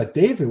better, but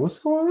David, what's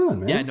going on,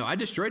 man? Yeah, no, I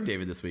destroyed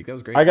David this week. That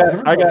was great.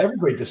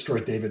 Everybody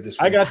destroyed David this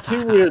week. I got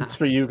 2 words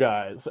for you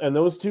guys, and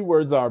those 2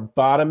 words are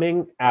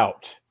bottoming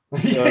out.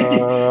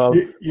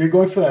 You're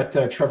going for that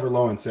Trevor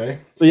Lawrence, eh?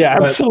 Yeah,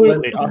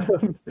 absolutely.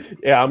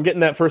 I'm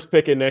getting that first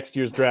pick in next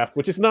year's draft,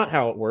 which is not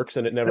how it works,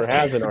 and it never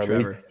has in our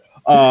league.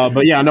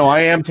 But yeah, no,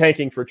 I am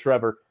tanking for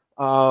Trevor.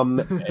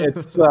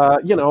 It's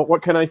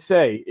what can I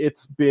say?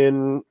 It's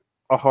been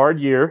a hard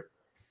year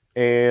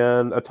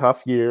and a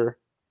tough year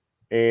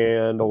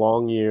and a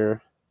long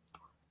year,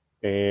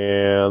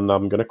 and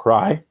I'm gonna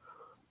cry.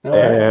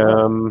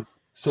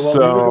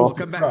 So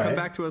come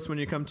back to us when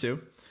you come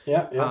to.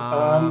 Yeah.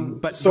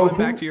 But going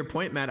back to your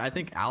point, Matt, I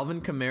think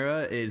Alvin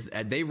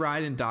Kamara they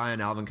ride and die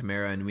on Alvin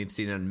Kamara, and we've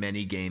seen it in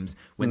many games.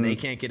 When they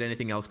can't get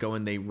anything else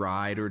going, they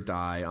ride or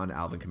die on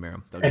Alvin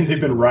Kamara. And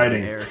they've been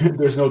riding.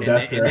 There's no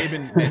death there.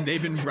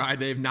 They've been riding.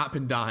 They've not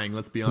been dying.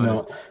 Let's be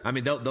honest. No. I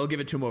mean, they'll give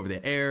it to him over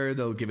the air.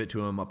 They'll give it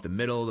to him up the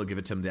middle. They'll give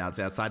it to him the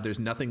outside. There's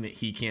nothing that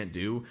he can't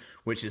do,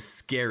 which is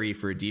scary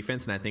for a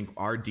defense. And I think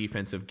our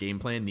defensive game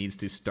plan needs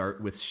to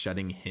start with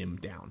shutting him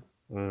down.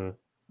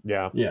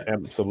 Yeah,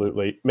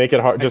 absolutely. Make it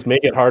hard. Just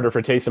make it harder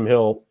for Taysom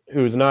Hill,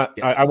 who's not.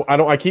 Yes.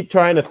 I keep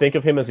trying to think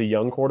of him as a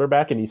young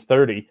quarterback, and he's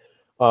 30,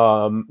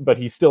 but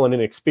he's still an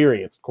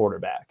inexperienced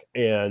quarterback.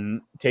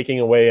 And taking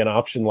away an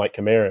option like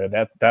Kamara,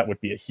 that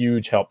would be a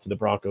huge help to the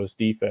Broncos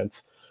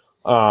defense.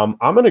 I'm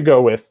going to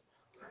go with,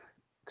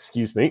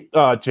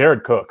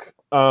 Jared Cook.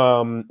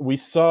 We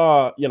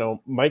saw,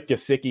 Mike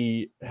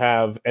Gesicki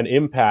have an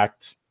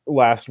impact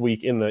last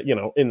week in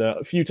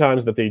the few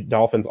times that the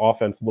Dolphins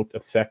offense looked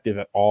effective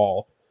at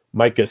all.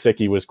 Mike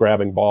Gesicki was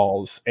grabbing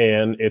balls,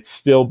 and it's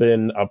still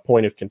been a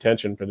point of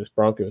contention for this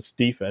Broncos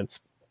defense.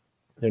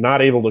 They're not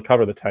able to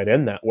cover the tight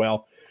end that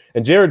well.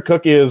 And Jared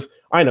Cook is,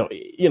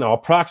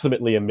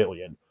 approximately $1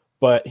 million,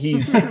 but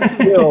he's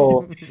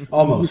still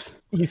almost.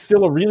 He's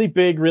still a really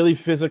big, really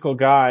physical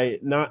guy,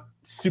 not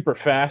super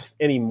fast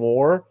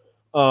anymore,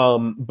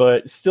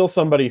 but still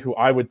somebody who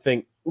I would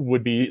think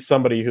would be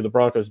somebody who the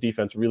Broncos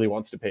defense really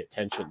wants to pay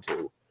attention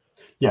to.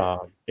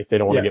 If they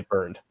don't want to get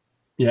burned.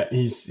 Yeah,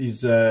 he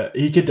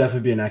could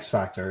definitely be an X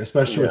factor,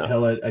 especially with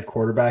Hill at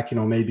quarterback.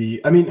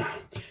 Maybe. I mean,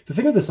 the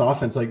thing with this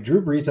offense,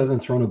 Drew Brees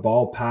hasn't thrown a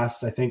ball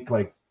past, I think,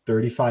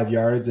 35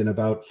 yards in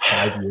about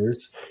 5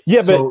 years.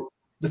 Yeah, so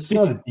this is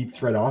not a deep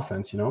threat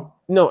offense, No,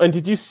 and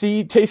did you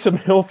see Taysom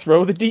Hill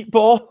throw the deep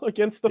ball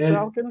against the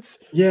Falcons?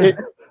 Yeah,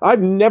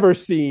 I've never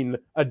seen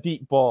a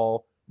deep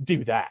ball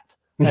do that.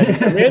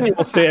 And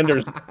Emmanuel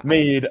Sanders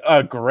made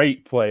a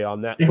great play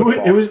on that. It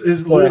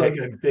was literally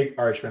a big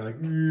arch, man.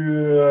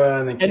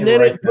 And then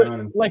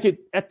down.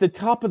 At the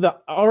top of the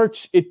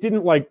arch, it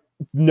didn't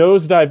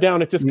nosedive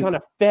down. It just kind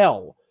of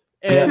fell,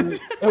 and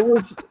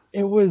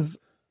it was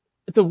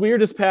the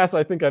weirdest pass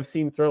I think I've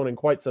seen thrown in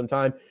quite some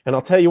time. And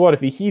I'll tell you what, if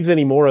he heaves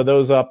any more of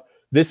those up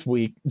this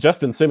week,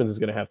 Justin Simmons is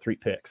going to have 3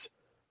 picks.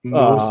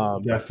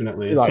 Most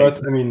definitely. So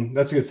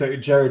that's a good say.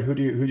 Jared, who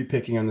are you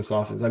picking on this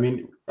offense? I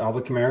mean,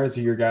 Alvin Kamara, is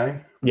he your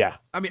guy? Yeah.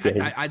 I mean,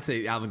 I'd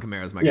say Alvin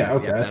Kamara is my guy.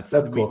 Okay. Yeah, that's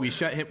cool. We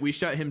shut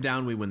him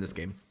down. We win this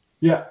game.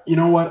 Yeah. You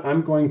know what?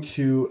 I'm going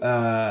to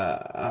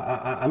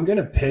I'm going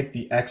to pick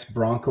the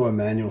ex-Bronco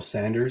Emmanuel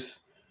Sanders.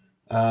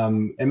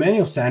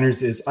 Emmanuel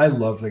Sanders I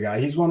love the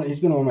guy. He's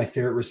been one of my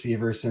favorite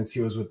receivers since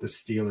he was with the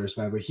Steelers,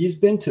 man. But he's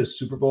been to a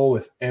Super Bowl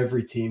with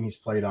every team he's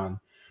played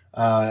on.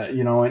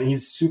 And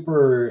he's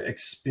super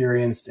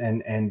experienced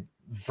and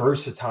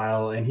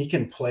versatile, and he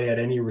can play at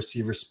any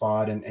receiver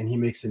spot, and he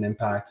makes an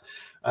impact.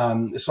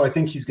 So I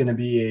think he's going to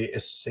be a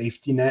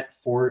safety net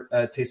for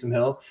Taysom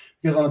Hill,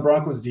 because on the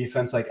Broncos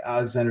defense,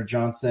 Alexander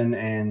Johnson,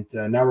 and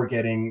now we're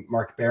getting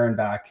Mark Barron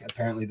back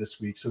apparently this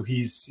week. So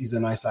he's a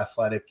nice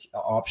athletic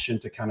option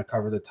to kind of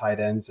cover the tight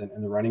ends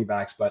and the running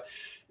backs. But,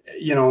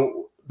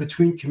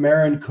 between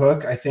Kamara and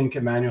Cook, I think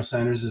Emmanuel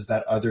Sanders is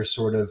that other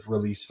sort of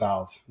release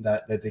valve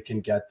that they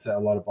can get a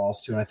lot of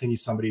balls to. And I think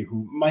he's somebody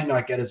who might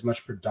not get as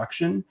much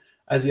production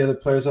as the other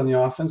players on the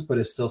offense, but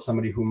is still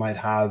somebody who might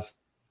have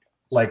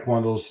like one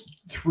of those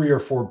 3 or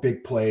 4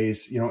 big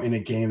plays, in a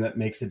game that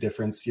makes a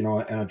difference, in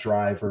a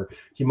drive, or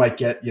he might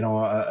get,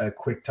 a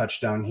quick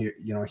touchdown here,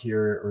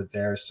 here or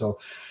there. So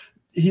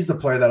he's the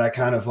player that I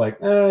kind of like,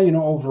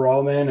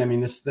 overall, man. I mean,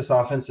 this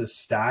offense is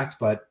stacked,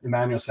 but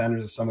Emmanuel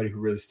Sanders is somebody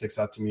who really sticks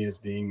out to me as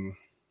being,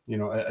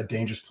 a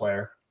dangerous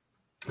player.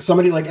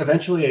 Somebody like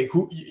eventually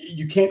who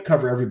you can't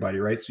cover everybody,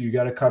 right? So you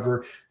got to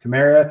cover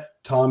Kamara,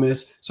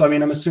 Thomas. So, I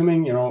mean, I'm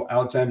assuming,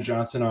 Alexander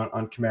Johnson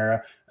on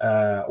Kamara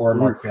or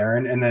Mark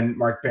Barron, and then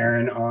Mark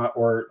Barron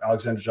or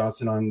Alexander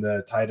Johnson on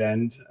the tight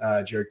end,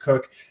 Jared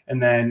Cook.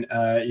 And then,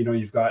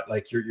 you've got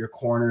like your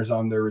corners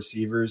on the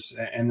receivers.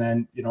 And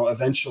then,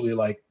 eventually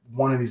like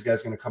one of these guys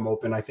is going to come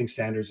open. I think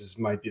Sanders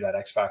might be that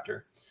X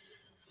factor.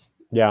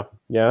 Yeah,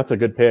 that's a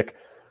good pick.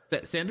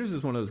 Sanders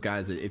is one of those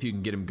guys that if you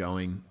can get him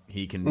going,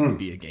 he can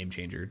be a game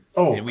changer.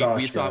 Oh, and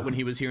we saw it when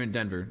he was here in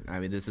Denver. I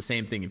mean, it's the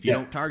same thing. If you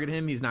don't target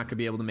him, he's not going to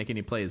be able to make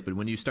any plays. But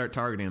when you start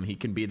targeting him, he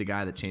can be the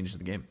guy that changes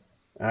the game.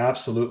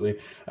 Absolutely.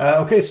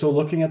 Okay, so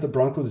looking at the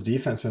Broncos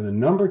defense, man, the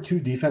number 2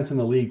 defense in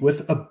the league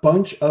with a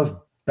bunch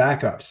of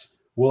backups,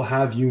 will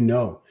have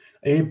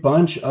a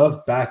bunch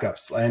of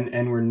backups,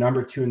 and we're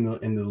number 2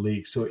 in the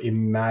league. So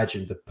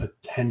imagine the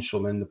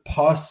potential and the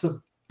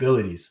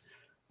possibilities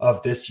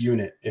of this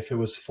unit if it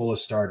was full of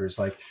starters.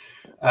 Like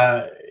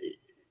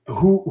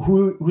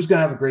who's going to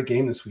have a great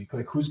game this week?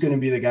 Like who's going to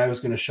be the guy who's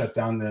going to shut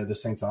down the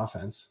Saints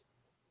offense?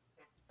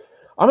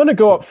 I'm going to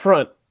go up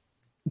front,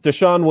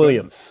 Deshaun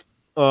Williams.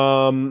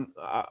 I'm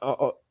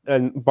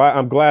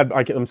glad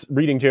I'm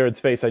reading Jared's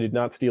face. I did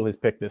not steal his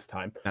pick this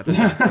time.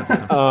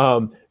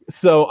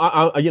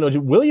 So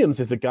Williams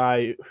is a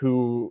guy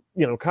who,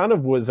 kind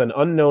of was an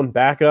unknown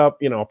backup,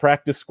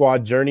 practice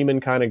squad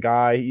journeyman kind of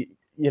guy.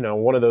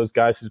 One of those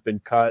guys who's been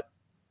cut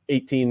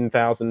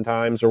 18,000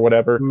 times or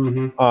whatever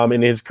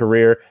in his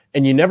career.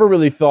 And you never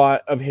really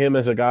thought of him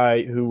as a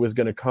guy who was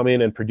going to come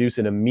in and produce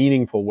in a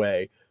meaningful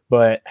way.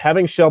 But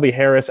having Shelby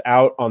Harris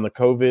out on the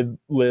COVID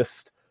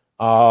list,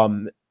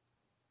 having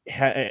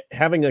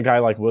a guy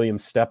like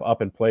Williams step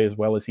up and play as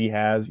well as he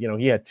has,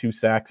 he had 2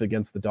 sacks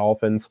against the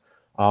Dolphins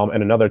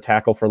and another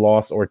tackle for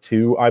loss or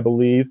 2, I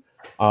believe.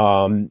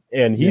 And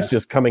he's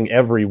just coming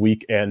every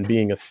week and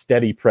being a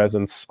steady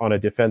presence on a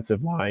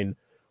defensive line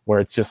where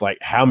it's just like,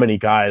 how many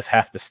guys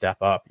have to step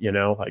up,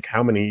 like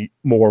how many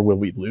more will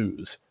we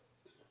lose?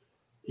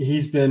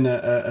 He's been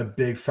a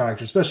big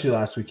factor, especially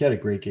last week. He had a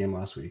great game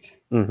last week.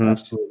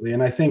 Absolutely.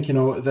 And I think,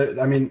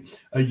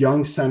 a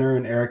young center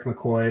in Eric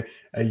McCoy,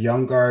 a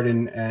young guard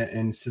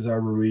in Cesar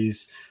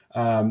Ruiz,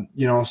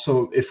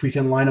 so if we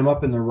can line him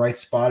up in the right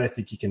spot, I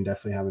think he can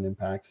definitely have an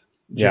impact.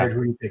 Jared,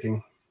 who are you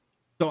picking?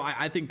 So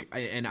I think,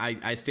 and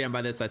I stand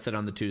by this, I said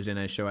on the Tuesday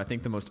night show, I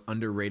think the most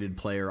underrated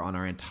player on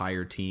our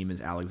entire team is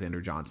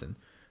Alexander Johnson.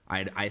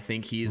 I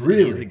think he's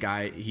a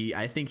guy.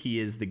 I think he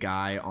is the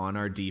guy on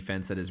our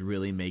defense that is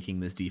really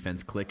making this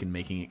defense click and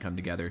making it come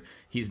together.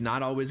 He's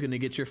not always going to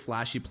get your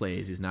flashy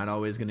plays. He's not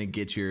always going to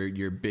get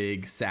your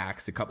big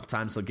sacks. A couple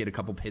times he'll get a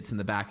couple hits in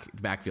the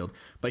backfield,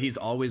 but he's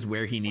always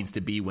where he needs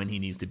to be when he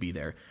needs to be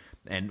there.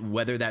 And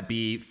whether that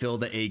be fill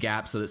the A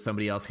gap so that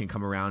somebody else can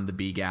come around the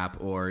B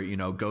gap, or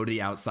go to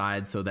the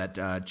outside so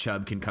that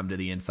Chubb can come to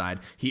the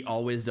inside, he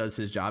always does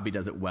his job. He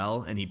does it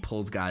well, and he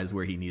pulls guys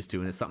where he needs to.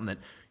 And it's something that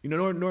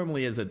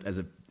normally as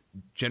a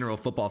general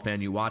football fan,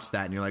 you watch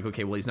that and you're like,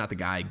 okay, well, he's not the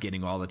guy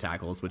getting all the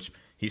tackles, which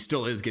he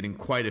still is getting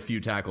quite a few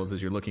tackles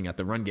as you're looking at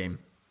the run game.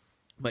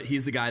 But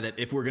he's the guy that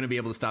if we're going to be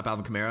able to stop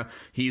Alvin Kamara,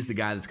 he's the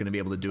guy that's going to be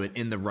able to do it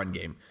in the run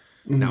game.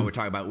 Now when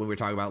we're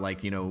talking about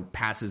like,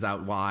 passes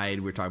out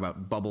wide, we're talking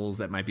about bubbles,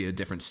 that might be a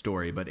different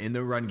story. But in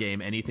the run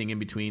game, anything in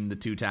between the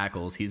 2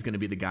 tackles, he's going to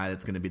be the guy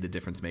that's going to be the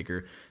difference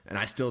maker. And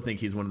I still think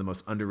he's one of the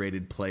most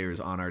underrated players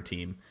on our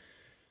team.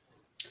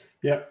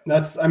 Yeah,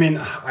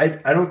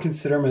 I don't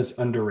consider him as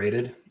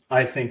underrated.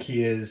 I think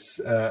he is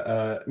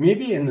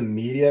maybe in the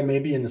media,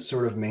 maybe in the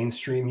sort of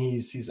mainstream,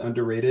 he's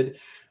underrated.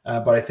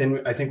 But I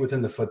think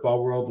within the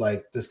football world,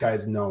 like this guy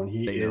is known.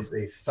 He is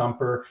a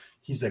thumper.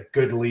 He's a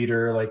good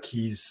leader. Like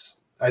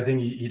I think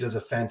he does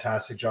a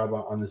fantastic job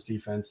on this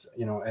defense,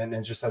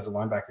 and just as a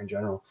linebacker in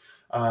general.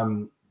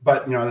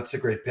 But that's a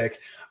great pick.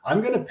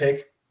 I'm going to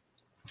pick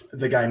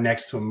the guy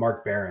next to him,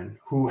 Mark Barron,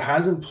 who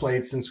hasn't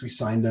played since we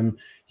signed him.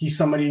 He's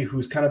somebody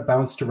who's kind of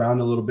bounced around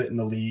a little bit in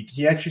the league.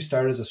 He actually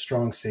started as a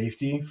strong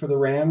safety for the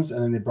Rams,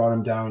 and then they brought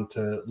him down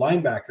to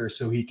linebacker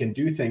so he can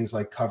do things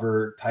like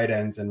cover tight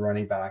ends and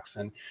running backs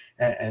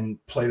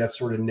and play that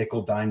sort of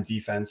nickel dime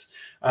defense.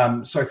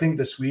 So I think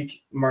this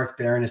week, Mark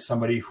Barron is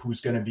somebody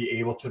who's going to be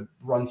able to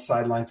run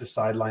sideline to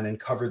sideline and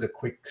cover the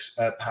quick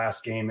pass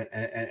game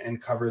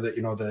and cover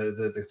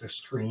the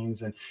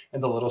screens and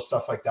the little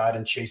stuff like that,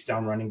 and chase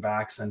down running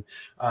backs. And,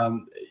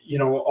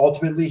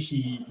 ultimately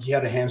he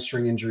had a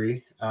hamstring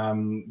injury,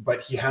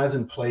 but he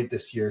hasn't played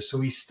this year. So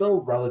he's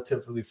still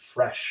relatively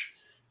fresh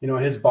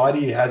his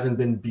body hasn't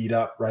been beat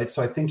up, right?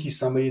 So I think he's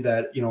somebody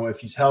that, if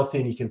he's healthy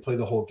and he can play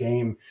the whole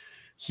game,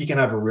 he can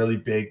have a really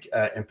big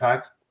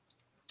impact.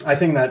 I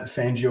think that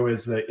Fangio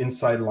is the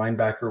inside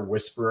linebacker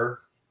whisperer.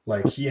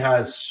 Like, he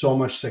has so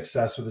much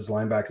success with his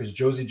linebackers.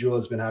 Josie Jewell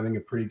has been having a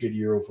pretty good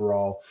year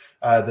overall.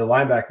 The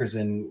linebackers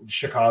in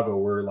Chicago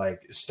were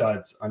like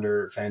studs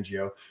under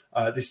Fangio.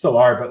 They still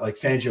are, but like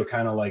Fangio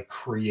kind of like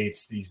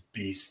creates these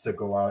beasts to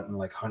go out and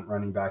like hunt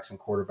running backs and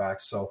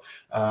quarterbacks. So,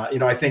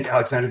 I think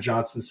Alexander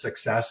Johnson's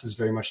success is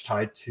very much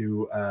tied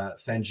to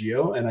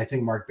Fangio. And I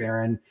think Mark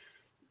Barron,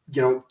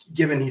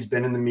 given he's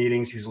been in the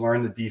meetings, he's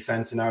learned the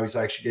defense, and now he's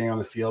actually getting on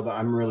the field.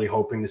 I'm really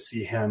hoping to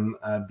see him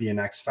be an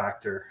X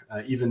factor,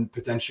 even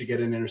potentially get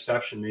an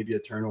interception, maybe a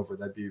turnover.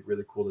 That'd be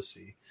really cool to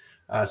see.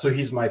 So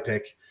he's my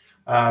pick.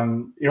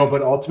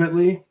 But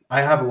ultimately,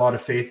 I have a lot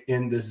of faith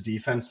in this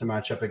defense to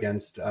match up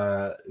against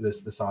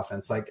this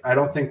offense. Like, I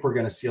don't think we're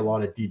going to see a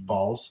lot of deep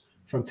balls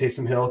from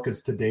Taysom Hill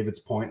because, to David's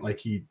point,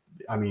 like he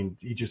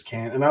just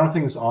can't. And I don't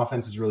think this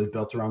offense is really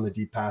built around the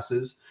deep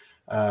passes.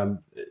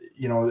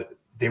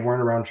 They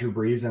weren't around Drew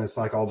Brees, and it's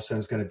like all of a sudden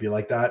it's going to be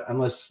like that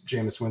unless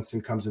Jameis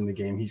Winston comes in the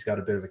game. He's got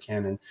a bit of a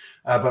cannon.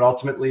 But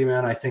ultimately,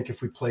 man, I think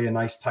if we play a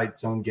nice tight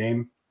zone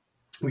game,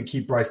 we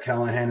keep Bryce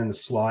Callahan in the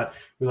slot,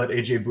 we let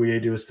AJ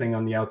Bouye do his thing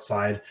on the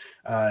outside,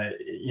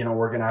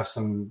 we're going to have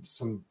some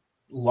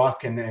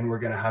luck and we're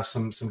going to have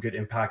some good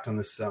impact on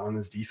this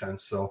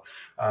defense. So,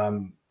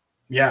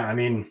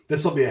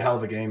 this will be a hell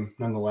of a game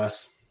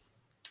nonetheless.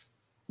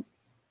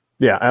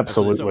 Yeah,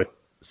 absolutely.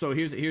 So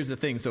here's the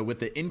thing. So with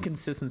the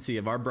inconsistency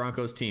of our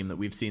Broncos team that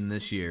we've seen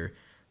this year,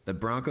 the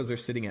Broncos are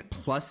sitting at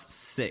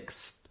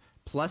 +6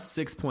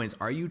 points.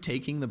 Are you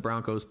taking the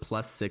Broncos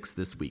 +6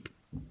 this week?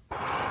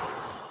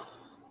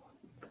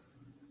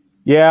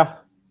 Yeah.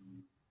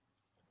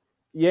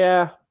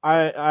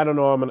 I don't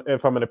know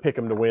if I'm going to pick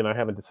them to win. I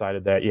haven't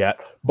decided that yet,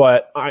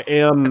 but I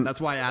am.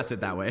 That's why I asked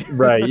it that way.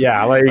 Right.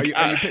 Yeah. Like,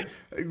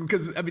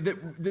 because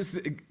this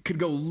could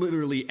go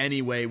literally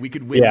any way. We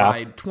could win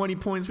by 20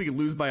 points. We could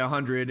lose by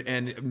 100,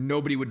 and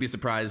nobody would be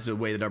surprised the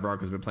way that our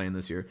Broncos have been playing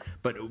this year.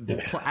 But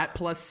at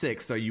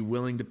 +6, are you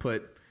willing to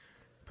put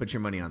your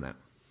money on that?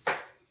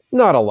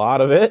 Not a lot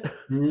of it.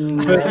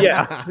 But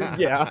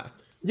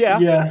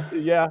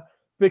yeah.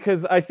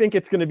 Because I think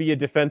it's going to be a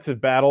defensive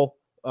battle.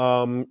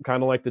 Kind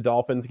of like the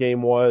Dolphins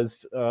game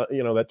was,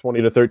 that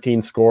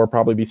 20-13 score,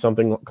 probably be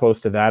something close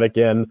to that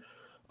again.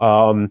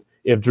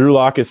 If Drew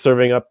Lock is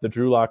serving up the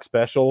Drew Lock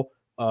special,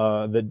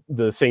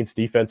 the Saints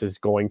defense is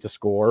going to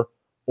score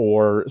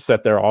or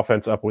set their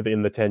offense up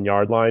within the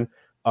 10-yard line.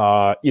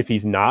 If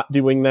he's not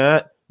doing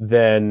that,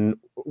 and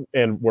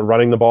we're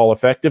running the ball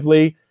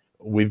effectively,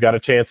 we've got a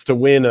chance to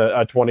win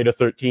a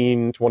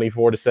 20-13,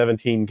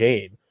 24-17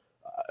 game.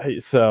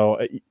 So,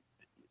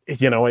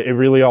 it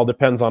really all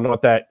depends on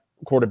what that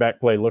quarterback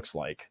play looks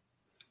like.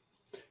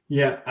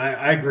 Yeah,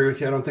 I agree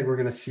with you. I don't think we're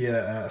going to see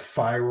a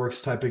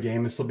fireworks type of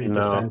game. This will be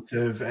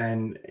defensive,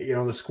 and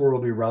the score will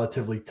be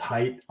relatively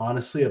tight.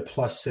 Honestly, a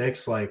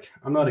 +6. Like,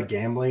 I'm not a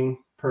gambling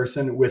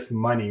person with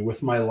money.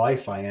 With my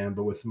life, I am,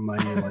 but with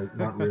money, like,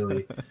 not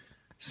really.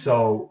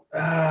 So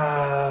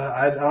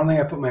I don't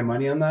think I put my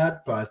money on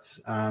that, but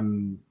I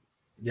don't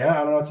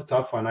know. It's a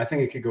tough one. I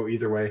think it could go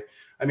either way.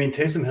 I mean,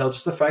 Taysom Hill,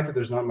 just the fact that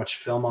there's not much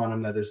film on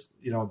him, that there's,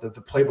 that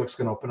the playbook's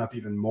going to open up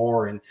even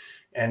more. And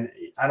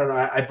I don't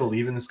know, I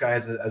believe in this guy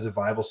as a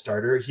viable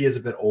starter. He is a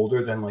bit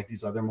older than like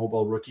these other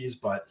mobile rookies,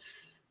 but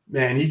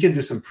man, he can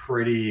do some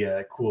pretty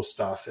cool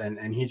stuff.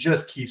 And he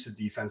just keeps the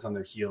defense on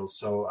their heels.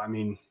 So, I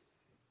mean,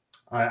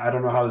 I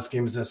don't know how this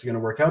game is necessarily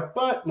going to work out,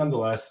 but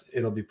nonetheless,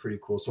 it'll be pretty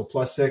cool. So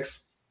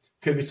 +6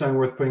 could be something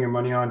worth putting your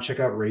money on.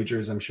 Check out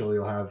Ragers. I'm sure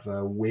you'll have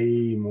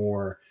way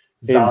more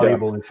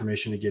valuable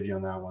information to give you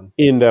on that one.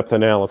 In-depth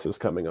analysis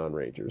coming on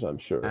Rangers, I'm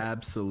sure.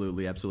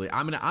 Absolutely.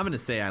 I'm gonna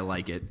say I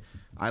like it.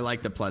 I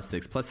like the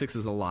 +6. +6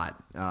 is a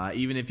lot.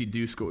 Even if you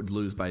do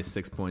lose by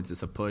 6 points,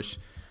 it's a push.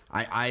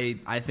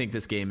 I think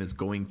this game is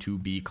going to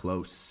be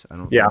close. I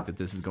don't think that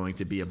this is going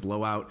to be a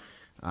blowout.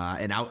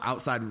 And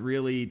outside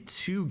really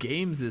 2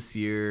 games this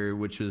year,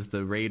 which was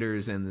the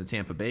Raiders and the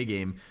Tampa Bay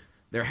game,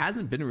 there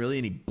hasn't been really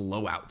any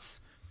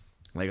blowouts.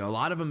 Like, a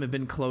lot of them have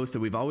been close, that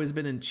we've always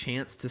been in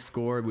chance to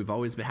score. We've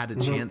always had a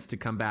chance to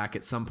come back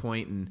at some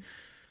point, and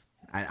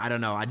I don't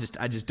know. I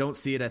just don't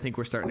see it. I think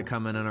we're starting to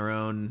come in on our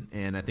own,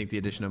 and I think the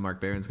addition of Mark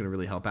Barron is going to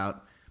really help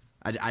out.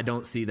 I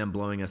don't see them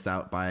blowing us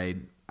out by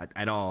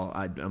at all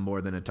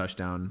more than a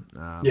touchdown.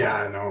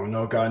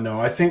 No, God, no.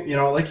 I think,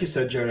 like you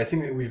said, Jared, I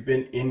think that we've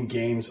been in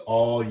games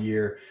all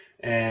year,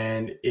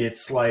 and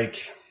it's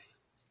like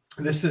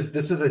this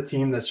is a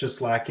team that's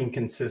just lacking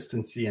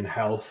consistency and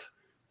health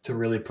to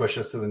really push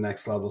us to the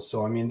next level.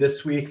 So, I mean,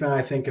 this week, man,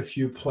 I think a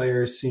few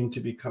players seem to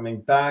be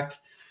coming back.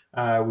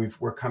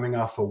 We're coming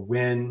off a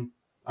win.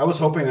 I was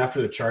hoping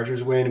after the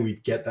Chargers win,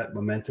 we'd get that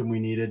momentum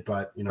we needed,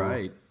 but,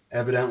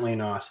 evidently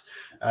not.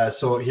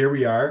 So here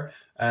we are.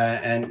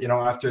 And,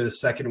 after the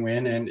second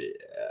win and,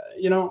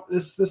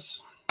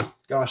 this,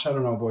 gosh, I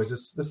don't know, boys,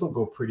 this will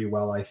go pretty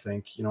well. I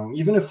think,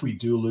 even if we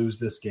do lose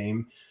this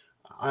game,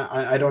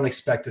 I don't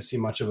expect to see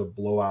much of a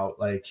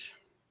blowout. Like,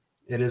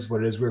 it is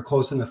what it is. We were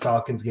close in the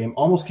Falcons game,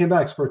 almost came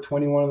back, scored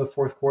 21 in the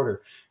fourth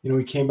quarter.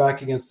 We came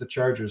back against the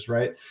Chargers,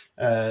 right?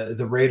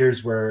 The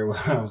Raiders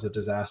was a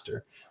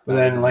disaster. But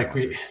then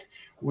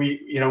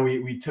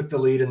we took the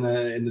lead in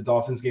the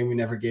Dolphins game. We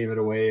never gave it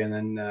away. And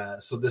then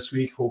so this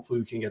week, hopefully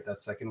we can get that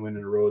second win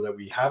in a row that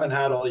we haven't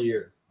had all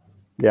year.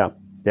 Yeah.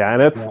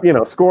 And it's,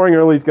 scoring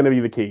early is going to be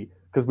the key,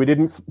 because we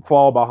didn't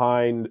fall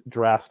behind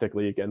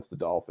drastically against the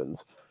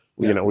Dolphins.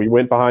 We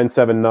went behind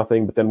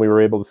 7-0, but then we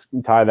were able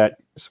to tie that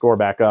score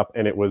back up,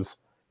 and it was,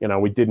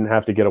 we didn't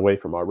have to get away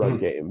from our run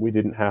game. We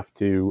didn't have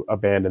to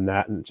abandon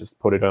that and just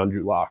put it on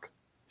Drew Lock.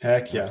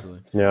 Heck yeah.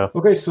 Absolutely. Yeah.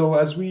 Okay, so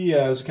as we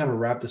kind of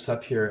wrap this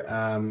up here,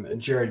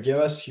 Jared, give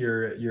us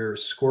your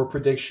score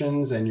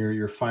predictions and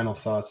your final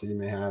thoughts that you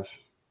may have.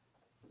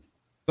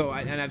 So,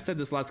 and I've said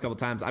this last couple of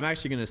times, I'm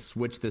actually going to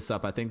switch this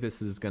up. I think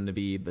this is going to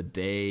be the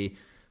day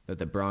that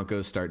the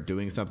Broncos start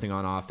doing something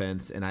on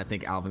offense, and I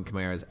think Alvin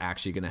Kamara is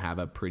actually going to have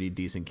a pretty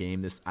decent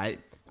game. I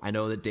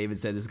know that David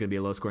said this is going to be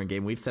a low-scoring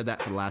game. We've said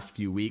that for the last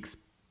few weeks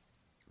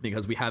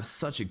because we have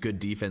such a good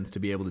defense to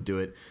be able to do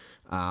it.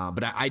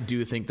 But I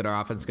do think that our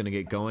offense is going to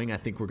get going. I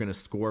think we're going to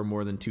score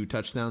more than 2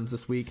 touchdowns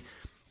this week.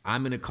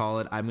 I'm going to call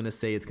it. I'm going to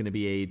say it's going to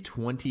be a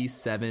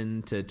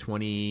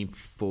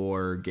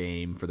 27-24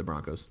 game for the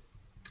Broncos.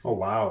 Oh,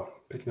 wow.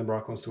 Picking the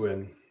Broncos to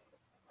win.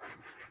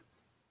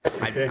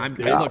 Okay.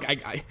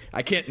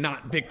 I can't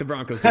not pick the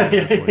Broncos to win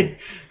this point.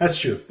 That's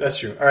true.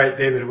 All right,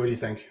 David, what do you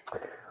think?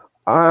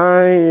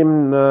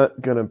 I'm not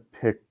going to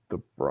pick the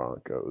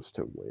Broncos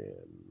to win.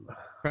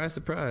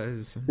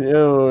 Surprise.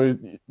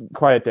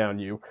 Quiet down,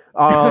 you.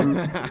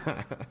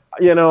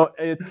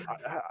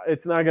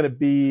 It's not going to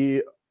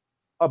be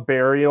a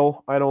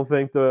burial. I don't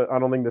think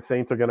the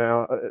Saints are going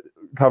to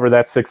cover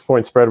that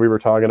 6-point spread we were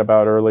talking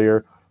about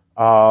earlier.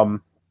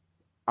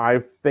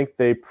 I think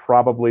they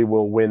probably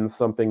will win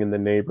something in the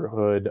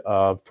neighborhood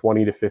of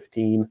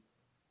 20-15.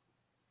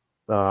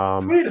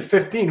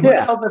 20-15? Who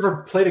the hell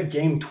ever played a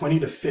game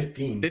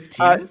 20-15?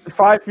 15?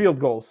 5 field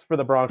goals for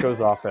the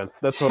Broncos offense.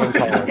 That's what I'm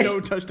calling it. No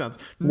touchdowns.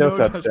 No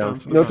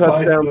touchdowns.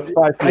 5 field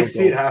goals. I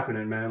see it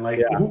happening, man.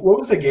 What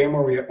was the game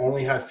where we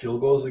only had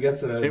field goals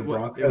against the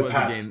Broncos? It was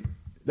a game.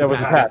 That was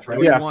a Pats,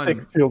 right? Yeah,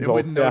 6 field goals.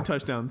 With no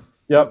touchdowns.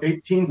 Yep.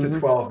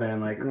 18-12,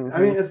 man.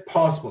 I mean, it's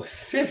possible.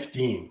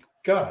 15.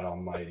 God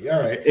almighty. All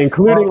right.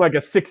 Including a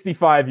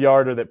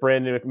 65-yarder that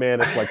Brandon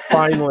McManus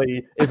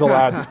finally is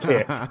allowed to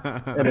kick.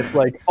 And it's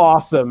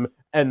awesome.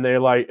 And they're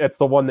it's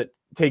the one that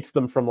takes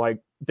them from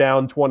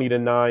down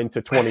 20-9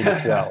 to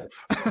 20-12.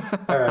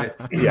 All right.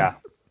 Yeah.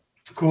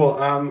 Cool.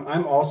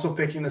 I'm also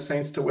picking the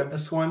Saints to win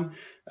this one.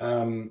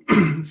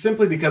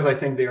 Simply because I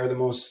think they are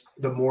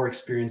the more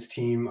experienced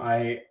team.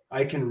 I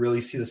can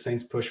really see the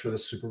Saints push for the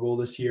Super Bowl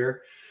this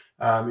year.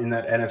 In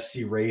that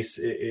NFC race,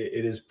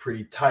 it is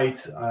pretty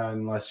tight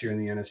unless you're in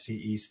the NFC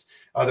East.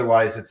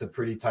 Otherwise, it's a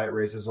pretty tight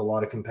race. There's a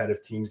lot of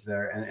competitive teams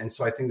there. And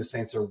so I think the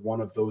Saints are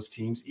one of those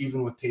teams,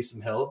 even with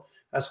Taysom Hill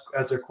as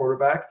their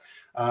quarterback.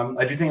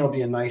 I do think it'll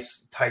be a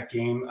nice, tight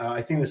game.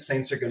 I think the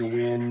Saints are going to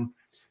win,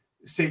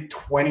 say,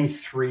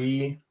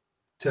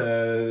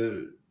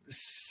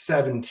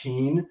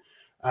 23-17.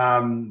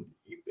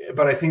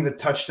 But I think the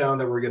touchdown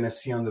that we're going to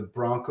see on the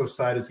Broncos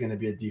side is going to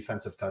be a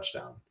defensive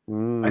touchdown.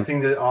 I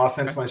think the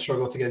offense might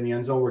struggle to get in the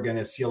end zone. We're going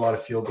to see a lot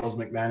of field goals.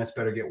 McManus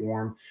better get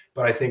warm.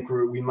 But I think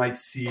we might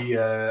see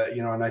a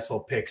nice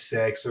little pick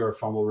six or a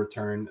fumble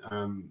return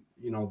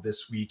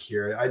this week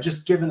here.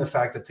 Given the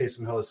fact that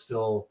Taysom Hill is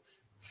still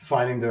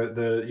finding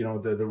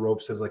the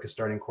ropes as a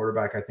starting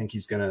quarterback, I think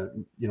he's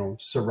going to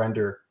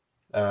surrender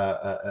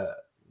the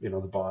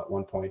ball at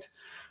one point.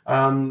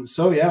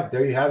 So yeah,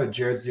 there you have it.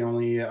 Jared's the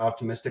only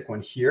optimistic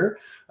one here.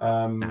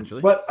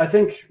 Naturally. But I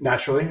think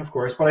naturally, of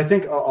course, but I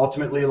think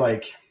ultimately,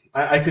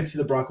 I could see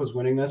the Broncos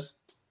winning this.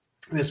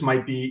 This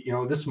might be,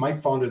 this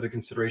might fall under the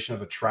consideration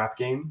of a trap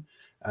game.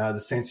 The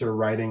Saints are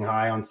riding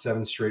high on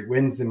 7 straight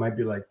wins. They might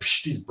be like,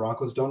 these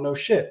Broncos don't know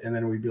shit. And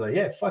then we'd be like,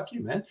 yeah, fuck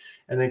you, man.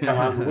 And then come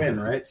out and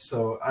win, right?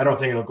 So I don't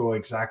think it'll go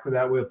exactly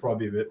that way. It'll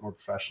probably be a bit more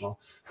professional.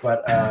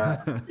 But,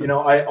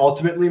 I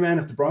ultimately, man,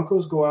 if the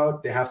Broncos go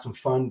out, they have some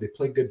fun, they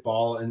play good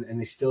ball, and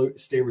they still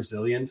stay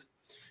resilient,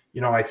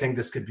 I think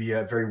this could be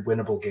a very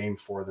winnable game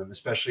for them,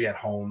 especially at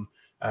home.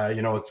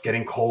 It's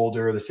getting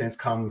colder. The Saints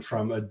come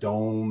from a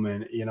dome,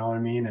 and you know what I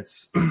mean?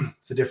 It's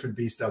a different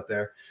beast out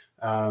there.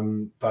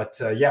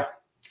 Yeah.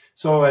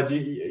 So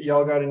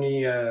y'all got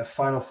any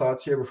final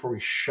thoughts here before we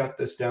shut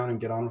this down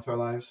and get on with our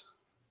lives?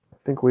 I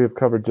think we have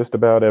covered just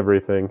about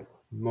everything.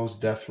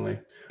 Most definitely.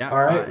 Yeah.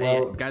 All right.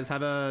 Well, hey, guys,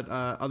 have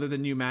other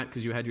than you, Matt,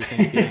 because you had your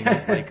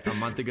Thanksgiving a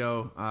month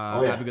ago.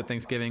 Have a good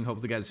Thanksgiving.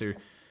 Hopefully, you guys are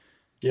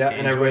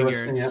and everybody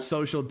listening, your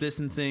social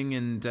distancing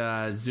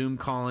and Zoom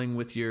calling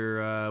with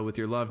your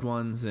loved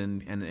ones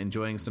and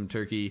enjoying some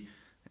turkey.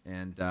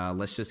 And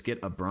let's just get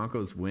a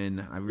Broncos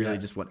win. I really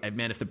just want,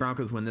 man, if the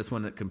Broncos win this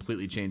one, it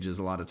completely changes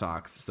a lot of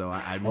talks. So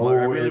I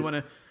really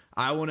want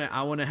I want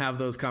to have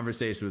those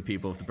conversations with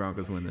people if the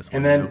Broncos win this one.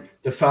 And then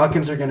the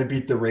Falcons are going to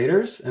beat the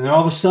Raiders, and then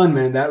all of a sudden,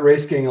 man, that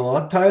race getting a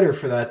lot tighter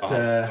for that.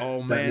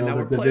 Now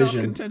we're playoff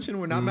contention.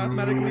 We're not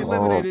mathematically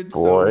eliminated.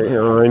 Oh boy,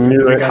 so, I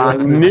knew it. I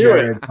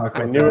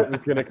knew it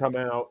was going to come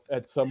out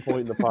at some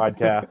point in the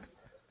podcast.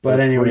 But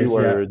anyways,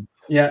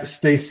 yeah,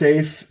 stay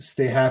safe,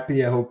 stay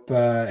happy. I hope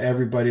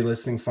everybody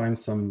listening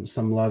finds some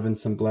love and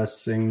some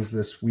blessings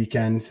this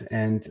weekend.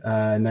 And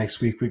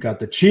next week we got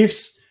the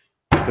Chiefs,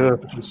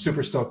 which I'm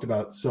super stoked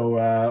about.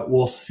 So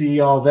we'll see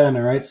y'all then.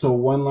 All right. So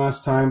one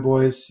last time,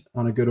 boys,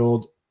 on a good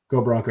old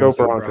Go Broncos.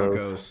 Go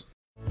Broncos.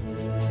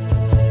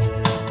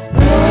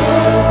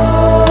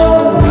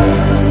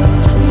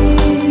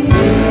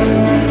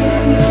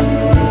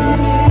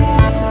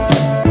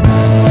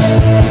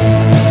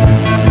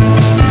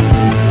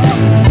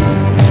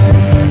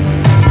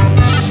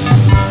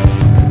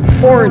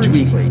 Orange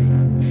Weekly,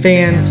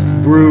 fans,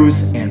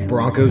 brews, and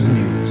Broncos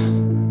news.